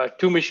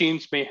two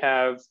machines may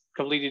have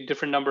completely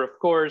different number of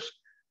cores,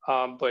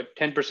 but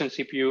 10%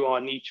 CPU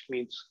on each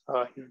means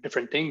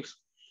different things.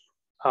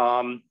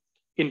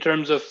 In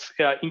terms of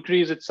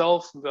increase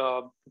itself,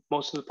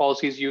 most of the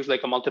policies use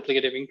like a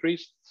multiplicative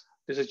increase.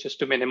 This is just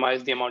to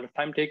minimize the amount of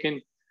time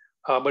taken.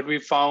 But we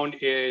found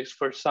is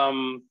for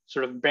some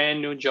sort of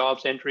brand new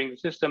jobs entering the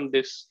system,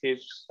 this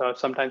is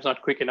sometimes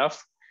not quick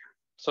enough.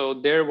 So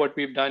there, what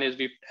we've done is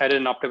we've added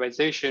an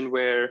optimization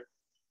where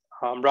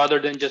rather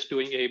than just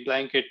doing a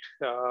blanket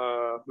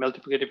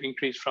multiplicative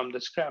increase from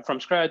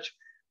scratch,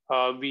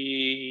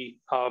 we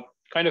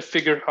kind of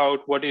figure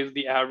out what is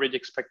the average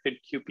expected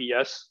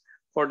QPS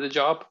for the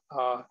job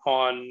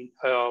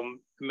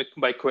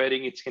by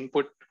querying its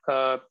input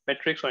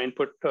metrics or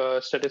input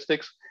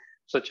statistics,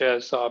 such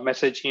as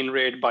message in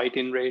rate, byte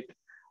in rate,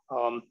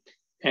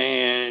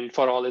 and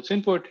for all its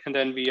input. And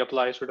then we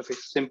apply sort of a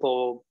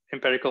simple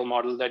empirical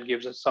model that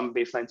gives us some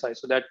baseline size,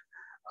 so that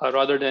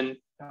rather than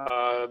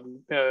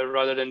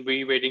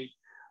re-weighting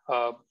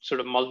sort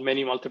of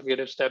many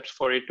multiplicative steps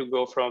for it to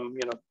go from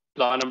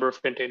blah number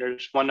of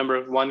containers,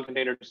 one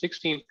container to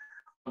 16,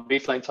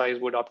 baseline size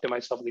would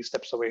optimize some of these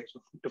steps away,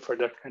 so to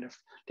further kind of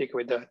take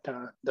away the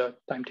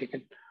time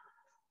taken.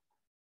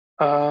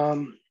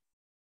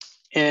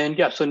 And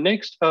yeah, so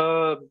next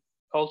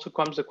also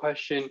comes the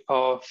question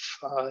of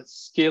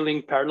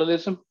scaling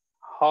parallelism.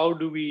 How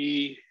do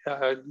we,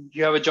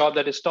 you have a job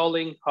that is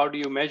stalling, how do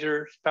you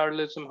measure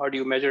parallelism? How do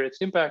you measure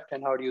its impact?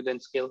 And how do you then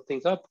scale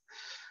things up?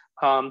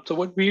 So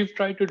what we've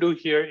tried to do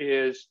here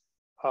is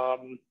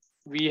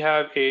we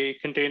have a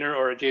container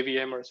or a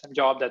JVM or some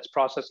job that's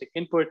processing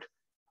input.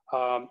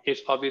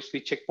 It's obviously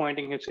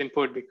checkpointing its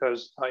input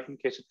because in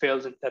case it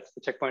fails, that's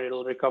the checkpoint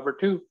it'll recover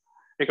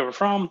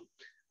from.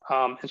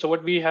 And so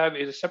what we have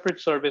is a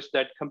separate service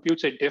that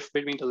computes a diff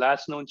between the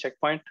last known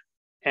checkpoint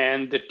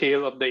and the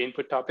tail of the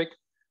input topic,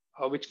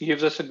 which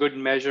gives us a good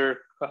measure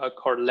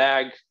or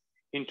lag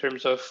in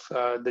terms of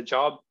the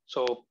job.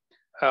 So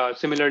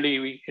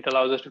similarly, it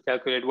allows us to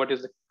calculate what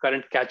is the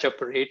current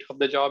catch-up rate of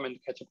the job and the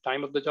catch-up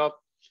time of the job.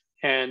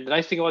 And the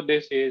nice thing about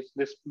this is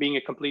this being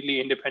a completely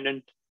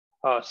independent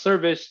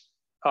service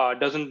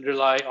doesn't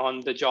rely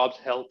on the job's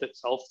health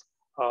itself.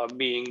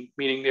 meaning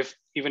if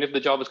even if the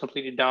job is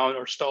completely down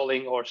or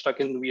stalling or stuck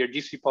in weird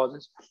GC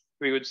pauses,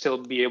 we would still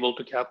be able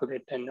to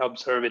calculate and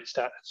observe its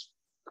status.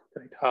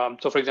 Right?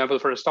 So for example,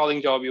 for a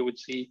stalling job, you would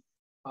see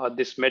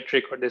this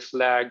metric or this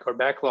lag or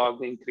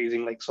backlog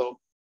increasing like so.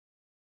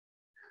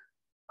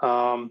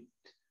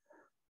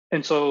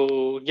 And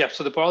so, yeah,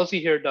 so the policy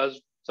here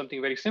does something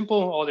very simple.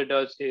 All it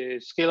does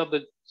is scale up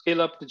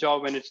the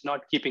job when it's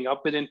not keeping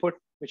up with input,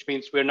 which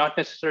means we're not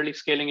necessarily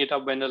scaling it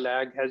up when the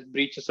lag has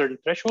breached a certain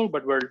threshold,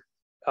 but we're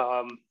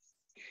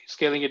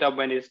scaling it up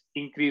when it's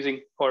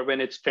increasing or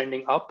when it's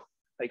trending up,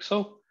 like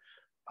so.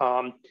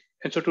 And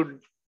so to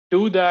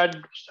do that,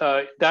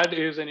 that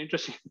is an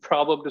interesting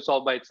problem to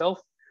solve by itself.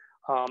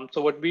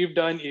 So what we've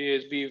done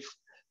is we've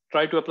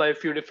tried to apply a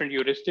few different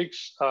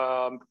heuristics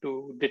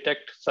to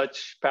detect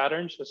such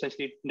patterns,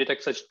 essentially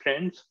detect such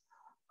trends.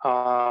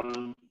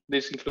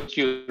 This includes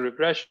user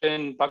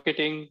regression,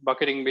 bucketing.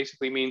 Bucketing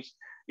basically means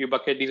you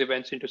bucket these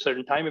events into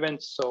certain time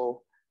events.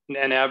 So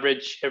an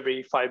average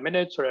every 5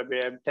 minutes or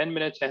every 10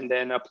 minutes, and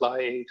then apply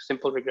a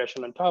simple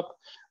regression on top.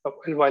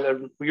 While a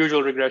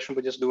usual regression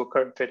would just do a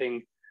curve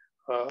fitting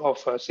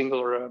of a single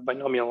or a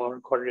binomial or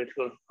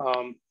quadrilateral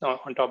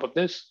on top of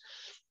this.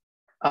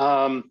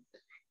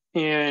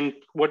 And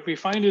what we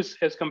find is,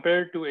 as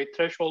compared to a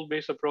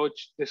threshold-based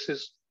approach, this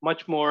is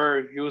much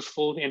more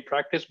useful in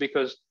practice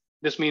because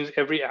this means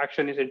every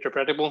action is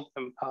interpretable.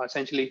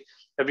 Essentially,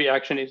 every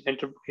action is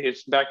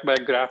backed by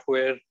a graph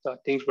where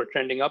things were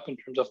trending up in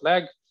terms of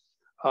lag.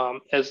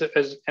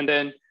 And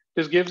then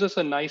this gives us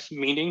a nice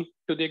meaning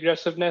to the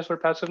aggressiveness or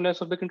passiveness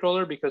of the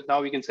controller, because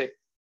now we can say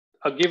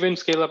a given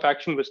scale-up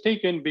action was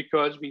taken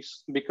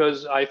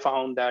because I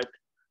found that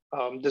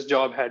this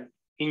job had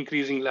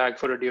increasing lag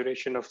for a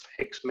duration of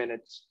X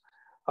minutes.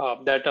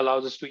 That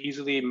allows us to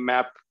easily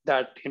map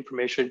that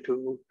information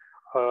to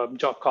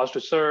job cost to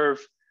serve,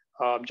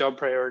 job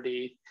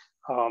priority,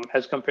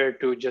 as compared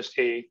to just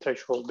a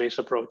threshold-based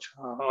approach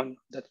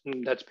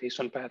that's based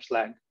on path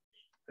lag,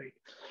 right?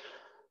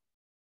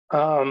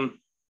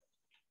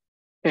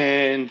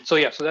 And so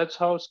yeah, so that's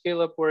how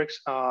scale-up works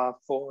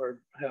for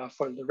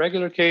the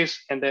regular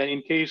case. And then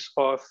in case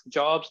of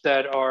jobs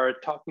that are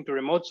talking to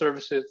remote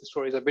services, the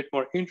story is a bit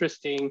more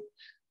interesting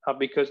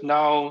because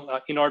now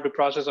in order to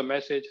process a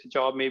message, a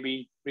job may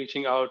be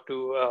reaching out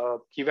to a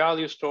key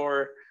value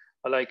store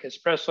like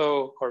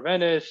Espresso or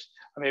Venice,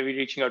 or maybe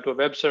reaching out to a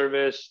web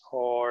service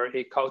or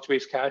a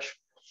Couchbase cache.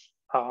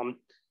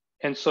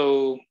 And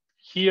so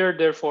here,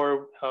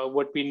 therefore,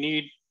 what we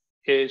need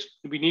is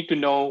we need to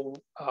know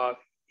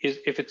is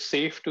if it's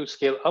safe to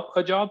scale up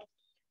a job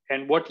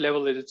and what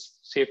level is it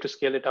safe to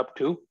scale it up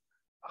to.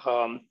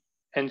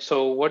 And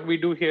so what we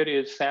do here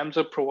is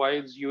Samza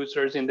provides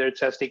users in their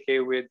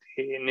SDK with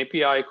an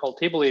API called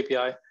Table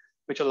API,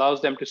 which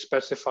allows them to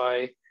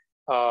specify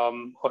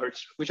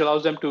which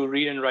allows them to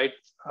read and write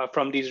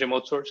from these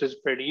remote sources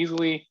pretty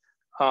easily,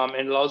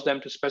 and allows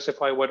them to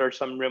specify what are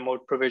some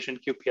remote provision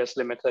QPS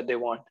limits that they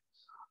want.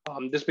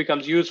 This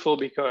becomes useful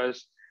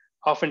because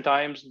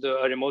oftentimes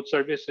the remote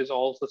service is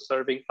also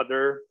serving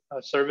other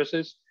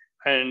services,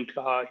 and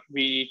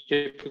we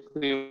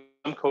typically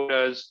code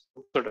as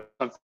sort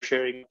of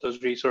sharing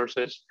those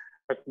resources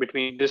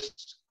between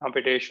this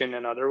computation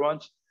and other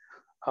ones.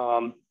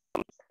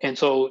 And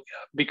so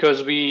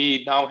because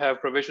we now have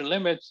provision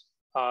limits,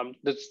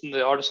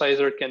 the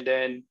autosizer can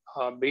then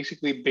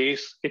basically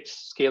base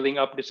its scaling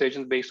up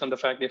decisions based on the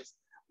fact if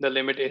the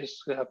limit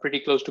is pretty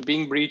close to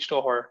being breached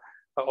or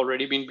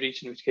already been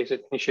breached, in which case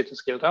it initiates a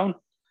scale down.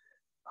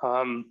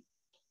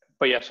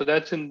 But yeah, so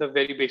that's in the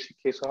very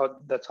basic case,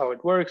 that's how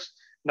it works.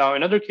 Now,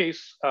 another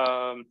case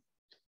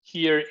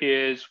here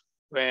is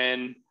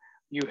when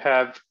you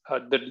have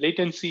the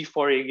latency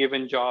for a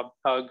given job,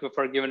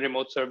 for a given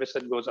remote service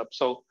that goes up.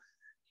 So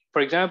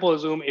for example,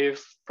 assume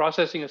if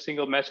processing a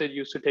single message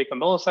used to take a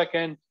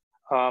millisecond,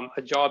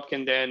 a job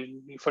can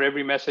then, for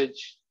every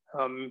message,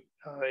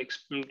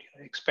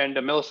 expend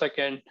a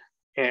millisecond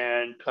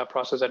and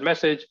process that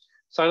message.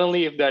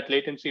 Suddenly, if that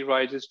latency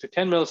rises to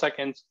 10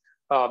 milliseconds,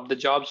 the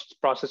job's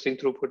processing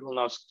throughput will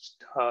now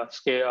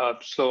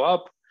slow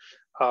up.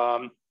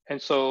 And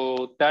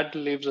so that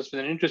leaves us with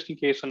an interesting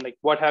case on like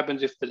what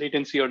happens if the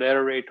latency or the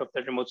error rate of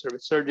the remote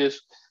service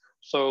surges.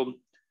 So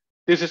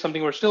this is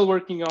something we're still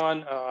working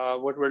on.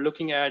 What we're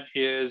looking at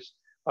is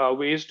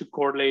ways to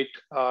correlate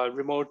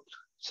remote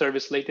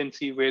service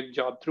latency with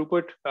job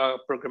throughput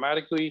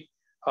programmatically,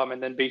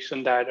 and then based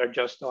on that,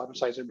 adjust the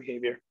autosizer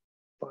behavior.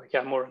 But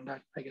yeah, more on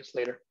that, I guess,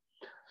 later.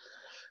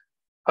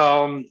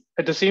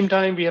 At the same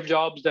time, we have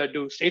jobs that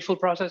do stateful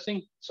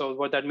processing. So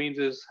what that means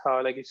is,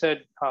 like I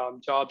said,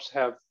 jobs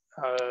have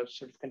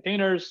sort of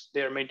containers.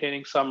 They're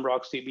maintaining some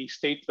RocksDB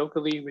state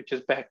locally, which is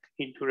back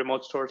into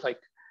remote stores like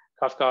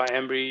Kafka,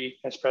 Ambry,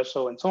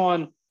 Espresso, and so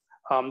on.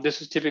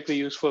 This is typically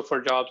useful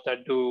for jobs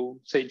that do,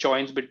 say,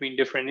 joins between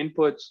different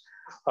inputs.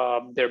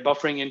 They're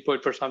buffering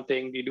input for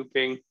something,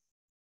 deduping.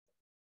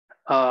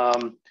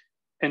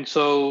 And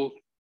so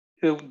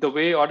the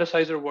way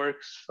autosizer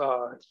works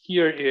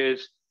here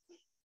is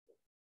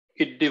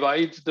it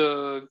divides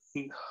the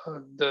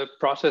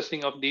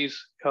processing of these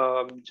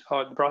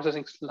the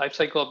processing life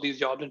cycle of these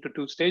jobs into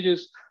two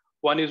stages.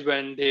 One is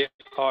when they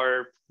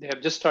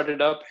have just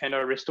started up and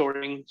are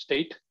restoring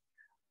state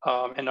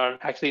and are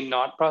actually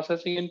not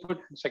processing input.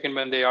 And second,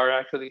 when they are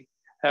actually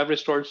have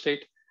restored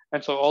state.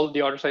 And so all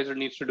the autosizer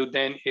needs to do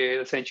then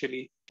is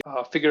essentially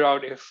figure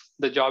out if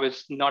the job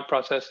is not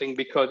processing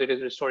because it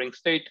is restoring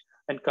state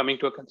and coming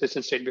to a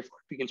consistent state before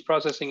it begins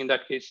processing. In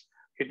that case,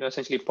 it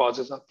essentially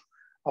pauses up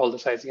all the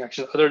sizing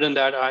actions. Other than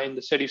that, in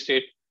the steady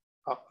state,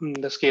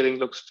 the scaling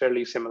looks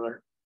fairly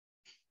similar.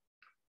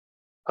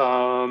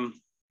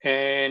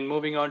 And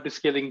moving on to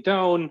scaling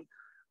down,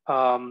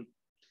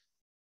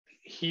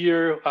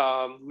 here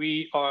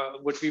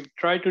what we've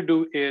tried to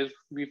do is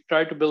we've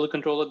tried to build a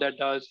controller that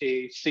does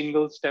a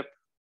single step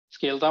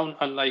scale down,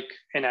 unlike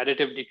an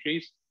additive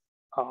decrease.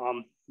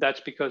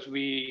 That's because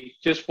we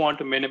just want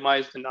to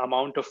minimize the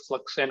amount of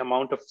flux and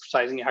amount of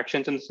sizing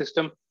actions in the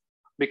system,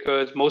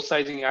 because most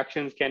sizing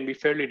actions can be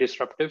fairly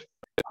disruptive.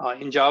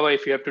 In Java,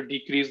 if you have to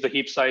decrease the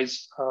heap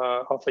size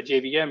of a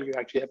JVM, you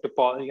actually have to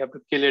pause, you have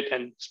to kill it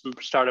and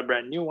start a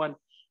brand new one.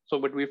 So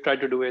what we've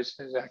tried to do is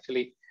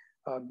actually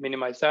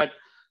minimize that.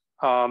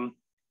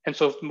 And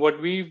so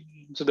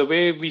the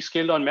way we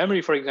scaled on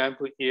memory, for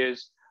example,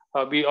 is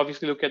we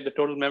obviously look at the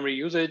total memory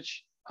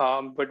usage,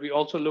 but we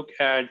also look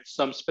at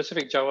some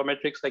specific Java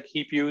metrics like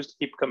heap used,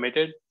 heap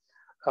committed.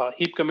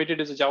 Heap committed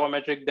is a Java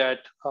metric that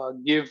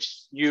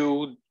gives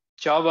you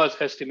Java's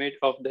estimate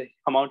of the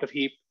amount of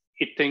heap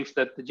it thinks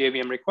that the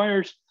JVM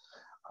requires.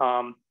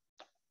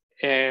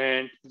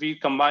 And we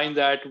combine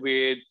that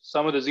with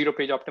some of the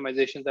zero-page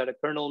optimizations that a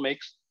kernel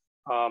makes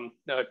while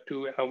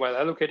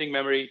allocating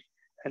memory.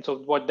 And so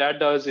what that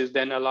does is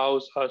then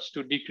allows us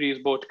to decrease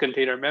both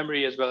container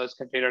memory as well as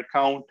container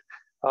count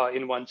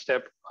in one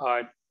step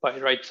by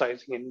right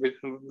sizing. And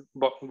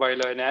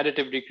while an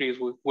additive decrease,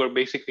 we're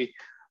basically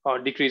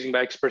decreasing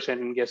by X%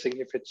 and guessing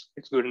if it's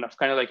good enough,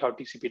 kind of like how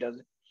TCP does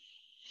it.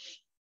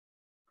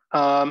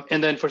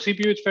 And then for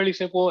CPU, it's fairly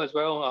simple as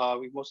well.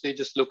 We mostly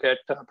just look at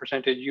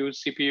percentage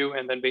used CPU,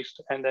 and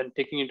then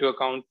taking into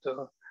account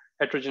the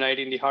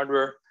heterogeneity in the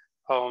hardware,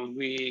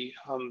 we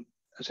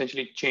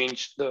essentially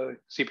change the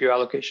CPU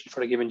allocation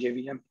for a given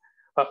JVM.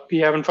 We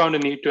haven't found a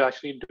need to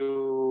actually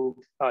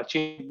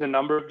change the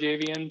number of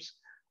JVMs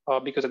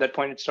because at that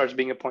point it starts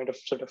being a point of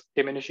sort of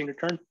diminishing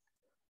return.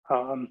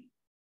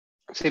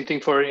 Same thing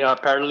for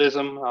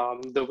parallelism.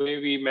 The way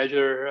we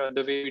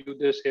do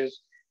this is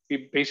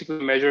we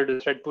basically measure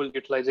the thread pool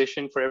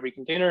utilization for every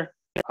container.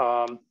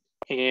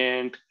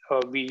 And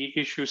we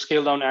issue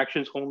scale down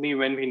actions only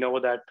when we know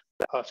that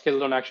scale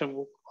down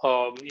action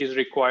is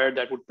required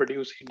that would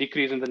produce a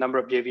decrease in the number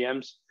of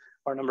JVMs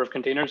or number of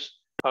containers.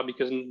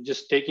 Because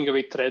just taking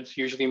away threads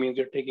usually means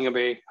you're taking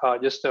away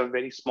just a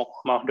very small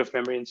amount of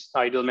memory, and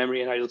idle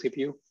memory and idle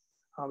CPU,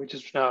 which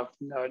is a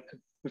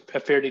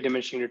fairly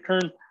diminishing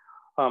return.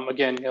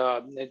 Again,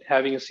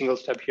 having a single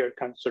step here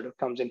sort of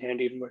comes in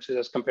handy versus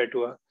as compared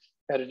to a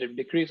additive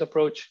decrease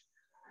approach.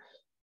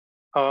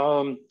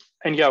 And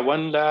yeah,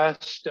 one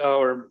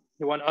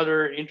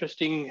other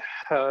interesting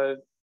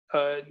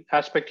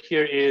aspect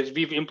here is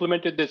we've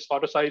implemented this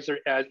autosizer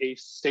as a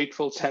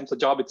stateful Samza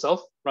job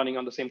itself, running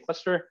on the same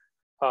cluster.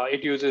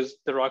 It uses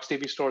the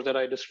RocksDB stores that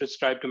I just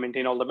described to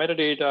maintain all the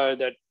metadata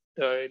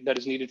that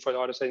is needed for the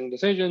autosizing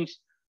decisions.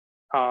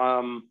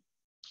 And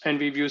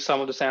we've used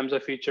some of the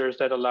Samza features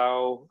that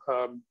allow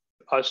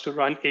us to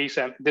run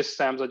this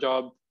Samza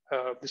job,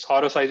 this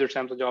autosizer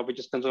Samza job, which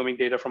is consuming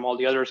data from all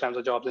the other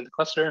Samza jobs in the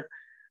cluster.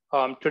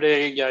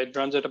 Today, yeah, it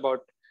runs at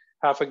about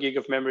half a gig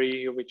of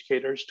memory, which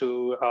caters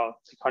to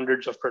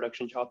hundreds of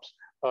production jobs.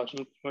 So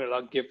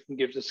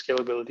gives us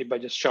scalability by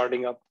just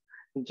sharding up,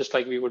 just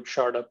like we would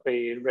shard up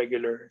a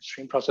regular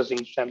stream processing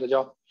Samza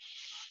job.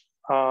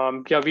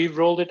 Yeah, we've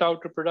rolled it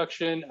out to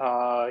production.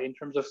 In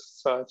terms of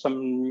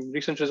some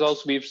recent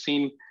results, we've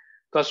seen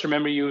cluster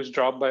memory use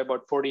drop by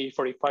about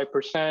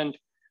 40–45%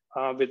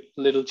 with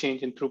little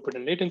change in throughput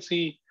and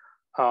latency.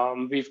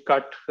 We've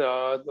cut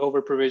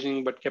over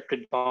provisioning, but kept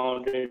it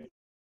bounded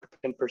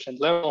at 10%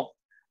 level.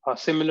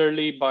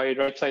 Similarly, by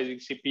right sizing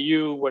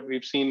CPU, what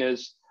we've seen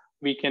is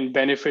we can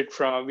benefit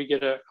from, we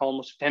get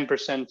almost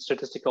 10%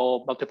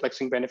 statistical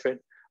multiplexing benefit,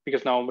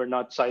 because now we're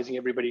not sizing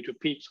everybody to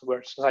peak, so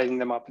we're sizing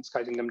them up and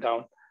sizing them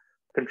down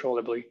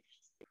controllably.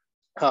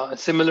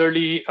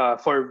 Similarly,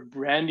 for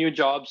brand new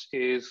jobs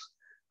is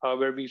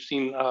where we've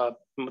seen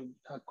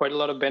quite a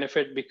lot of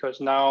benefit,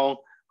 because now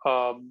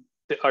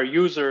our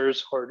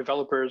users or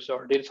developers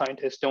or data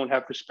scientists don't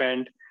have to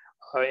spend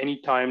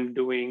any time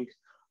doing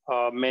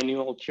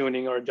manual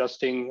tuning or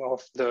adjusting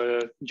of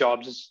the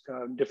job's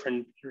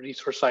different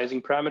resource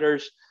sizing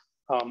parameters.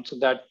 So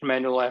that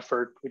manual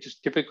effort, which is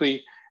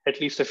typically at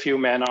least a few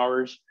man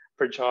hours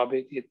per job,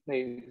 it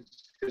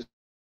is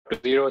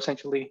zero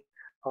essentially.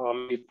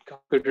 We've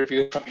got good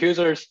reviews from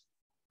users.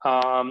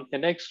 And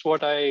next,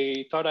 what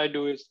I thought I'd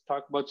do is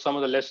talk about some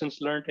of the lessons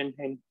learned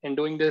in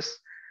doing this.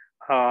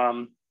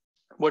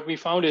 What we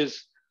found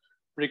is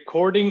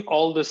recording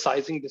all the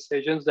sizing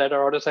decisions that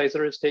our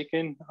autosizer has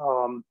taken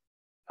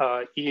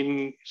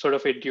in sort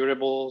of a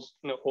durable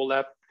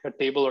OLAP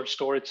table or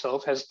store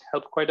itself has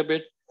helped quite a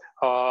bit.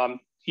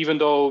 Even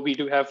though we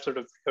do have sort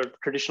of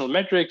traditional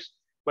metrics,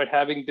 but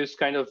having this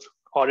kind of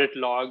audit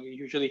log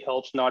usually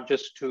helps not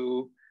just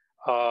to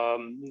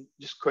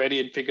just query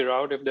and figure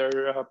out if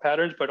there are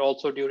patterns, but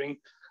also during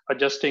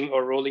adjusting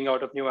or rolling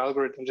out of new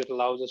algorithms, it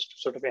allows us to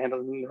sort of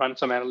run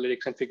some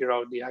analytics and figure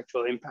out the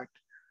actual impact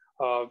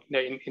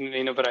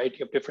in a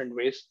variety of different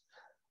ways.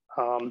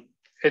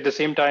 At the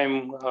same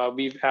time,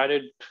 we've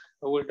added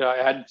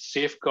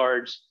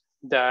safeguards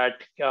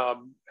that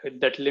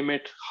that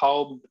limit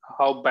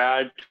how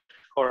bad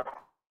or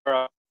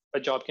a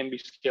job can be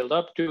scaled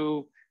up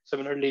to.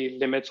 Similarly,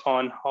 limits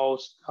on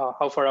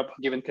how far up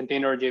a given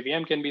container or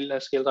JVM can be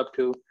scaled up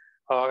to,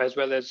 as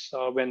well as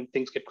when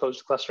things get close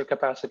to cluster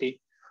capacity.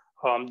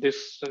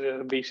 This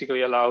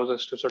basically allows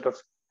us to sort of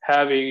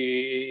have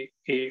a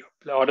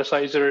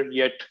auditizer,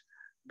 yet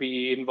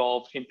be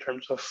involved in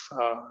terms of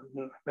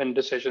when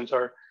decisions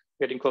are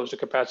getting close to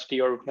capacity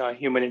or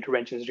human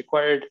intervention is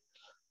required.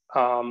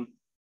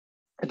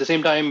 At the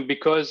same time,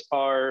 because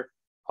our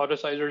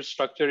auditizer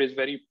structure is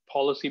very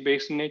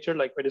policy-based in nature,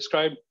 like I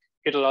described,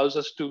 it allows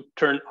us to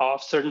turn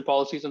off certain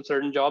policies on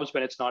certain jobs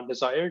when it's not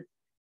desired.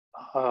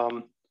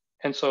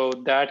 And so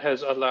that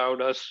has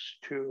allowed us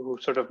to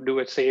sort of do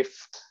a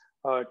safe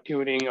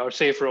tuning or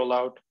safe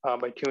rollout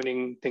by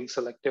tuning things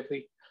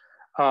selectively.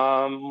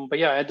 But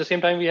yeah, at the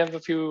same time, we have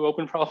a few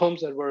open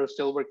problems that we're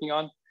still working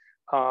on.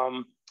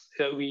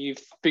 We've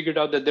figured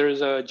out that there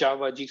is a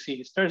Java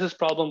GC hysteresis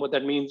problem. What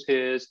that means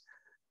is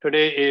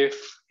today, if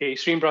a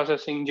stream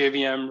processing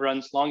JVM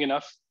runs long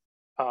enough,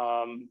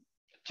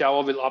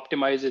 Java will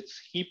optimize its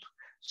heap.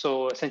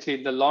 So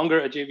essentially, the longer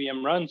a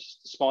JVM runs,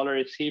 the smaller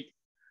its heap.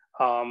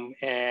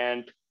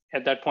 And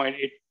at that point,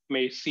 it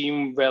may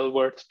seem well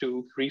worth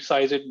to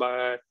resize it,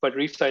 but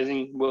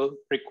resizing will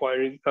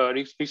require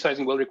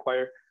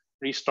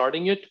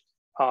restarting it.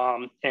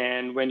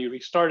 And when you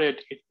restart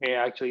it, it may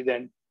actually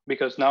then,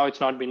 because now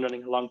it's not been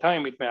running a long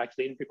time, it may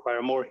actually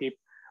require more heap.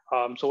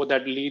 So what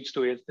that leads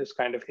to is this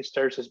kind of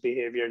hysteresis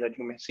behavior that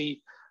you may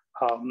see.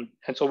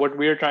 And so what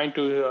we're trying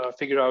to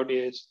figure out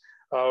is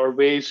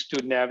ways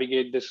to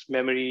navigate this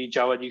memory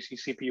Java GC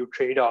CPU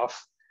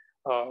trade-off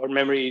or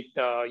memory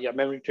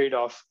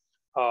trade-off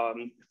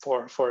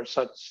for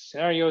such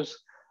scenarios.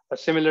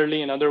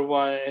 Similarly,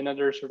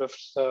 another sort of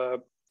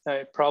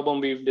problem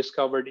we've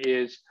discovered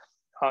is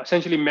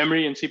essentially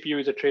memory and CPU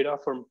is a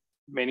trade-off for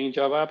many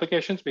Java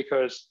applications,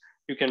 because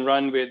you can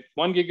run with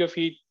 1 gig of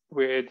heap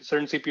with a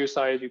certain CPU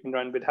size, you can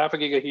run with half a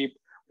gig of heap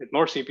with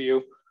more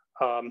CPU.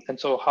 And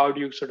so how do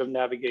you sort of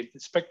navigate the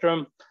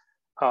spectrum?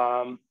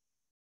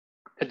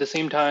 At the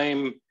same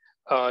time,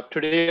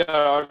 today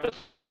our artists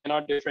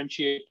cannot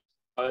differentiate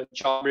a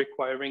job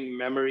requiring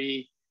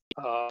memory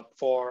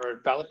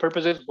for valid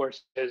purposes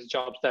versus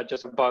jobs that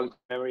just have bugs,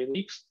 memory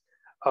leaks.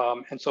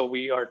 And so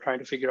we are trying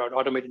to figure out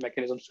automated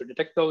mechanisms to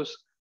detect those.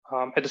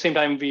 At the same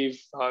time,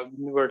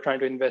 we're trying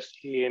to invest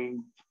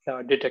in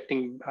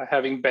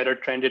having better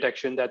trend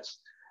detection that's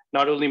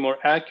not only more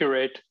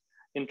accurate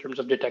in terms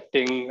of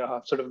detecting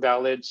sort of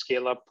valid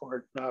scale up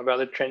or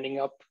valid trending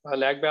up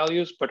lag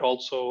values, but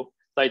also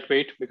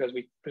lightweight, because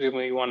we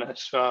presumably want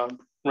to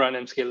run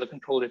and scale the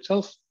control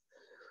itself.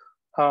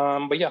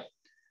 But yeah,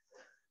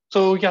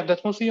 so yeah,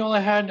 that's mostly all I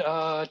had.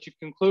 To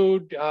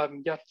conclude,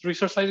 yeah,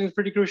 resource sizing is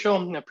pretty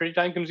crucial, pretty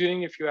time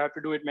consuming. If you have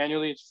to do it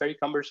manually, it's very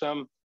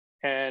cumbersome,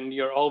 and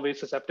you're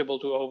always susceptible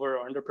to over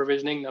or under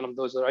provisioning. None of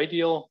those are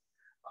ideal.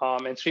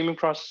 And stream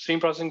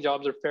processing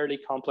jobs are fairly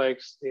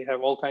complex. They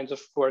have all kinds of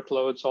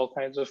workloads, all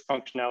kinds of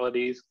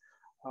functionalities.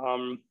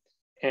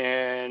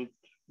 And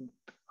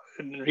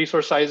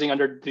resource sizing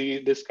under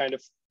this kind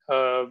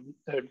of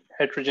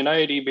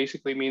heterogeneity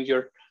basically means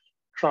you're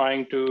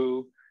trying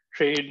to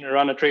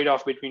run a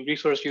trade-off between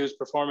resource use,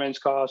 performance,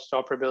 cost,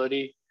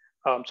 operability.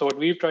 So what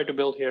we've tried to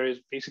build here is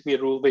basically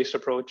a rule-based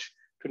approach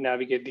to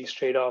navigate these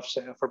trade-offs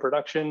for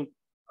production.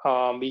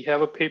 We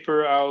have a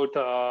paper out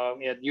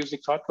at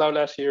Unix Hot Cloud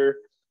last year,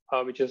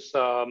 which is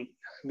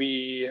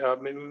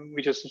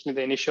essentially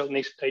the initial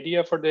nascent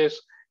idea for this.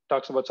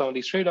 Talks about some of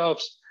these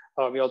trade-offs.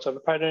 We also have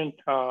a patent,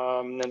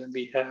 and then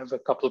we have a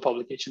couple of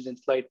publications in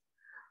flight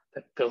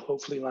that will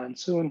hopefully land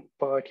soon.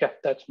 But yeah,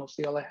 that's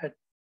mostly all I had.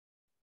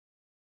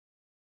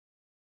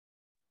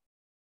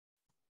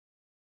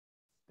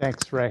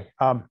 Thanks, Ray.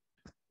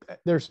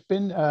 There's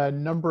been a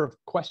number of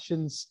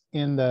questions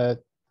in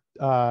the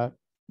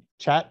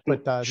chat,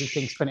 but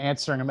Zitting's been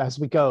answering them as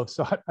we go.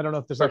 So I don't know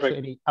if there's actually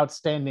any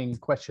outstanding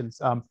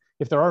questions.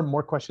 If there are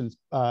more questions,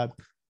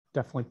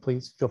 definitely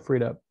please feel free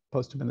to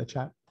post them in the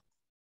chat.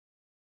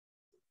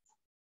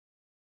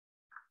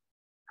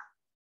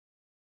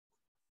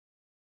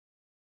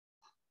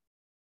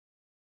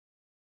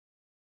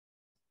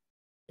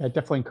 I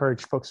definitely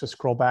encourage folks to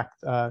scroll back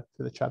to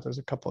the chat. There's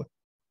a couple of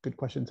good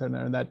questions in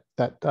there, and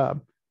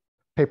that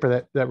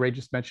paper that Ray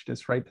just mentioned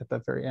is right at the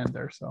very end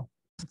there. So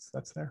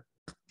that's there.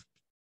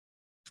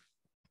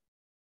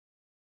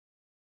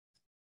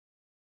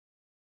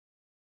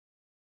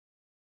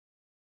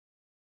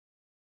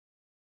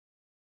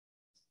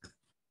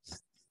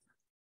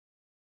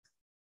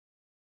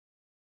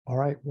 All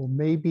right, well,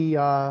 maybe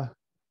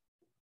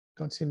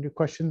don't see any new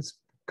questions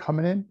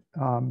coming in.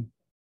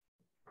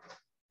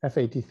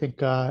 F.A., do you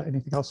think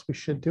anything else we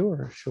should do,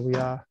 or should we?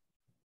 Yeah,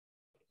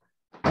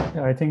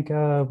 I think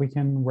we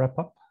can wrap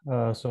up.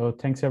 So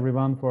thanks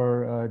everyone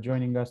for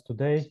joining us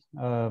today,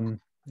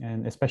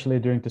 and especially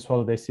during this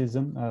holiday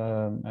season.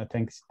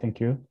 Thank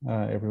you,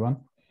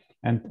 everyone.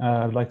 And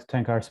I'd like to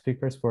thank our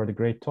speakers for the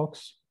great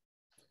talks.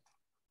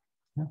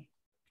 Yeah.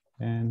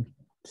 And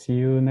see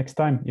you next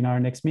time in our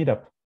next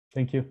meetup.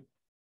 Thank you.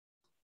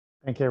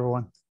 Thank you,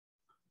 everyone.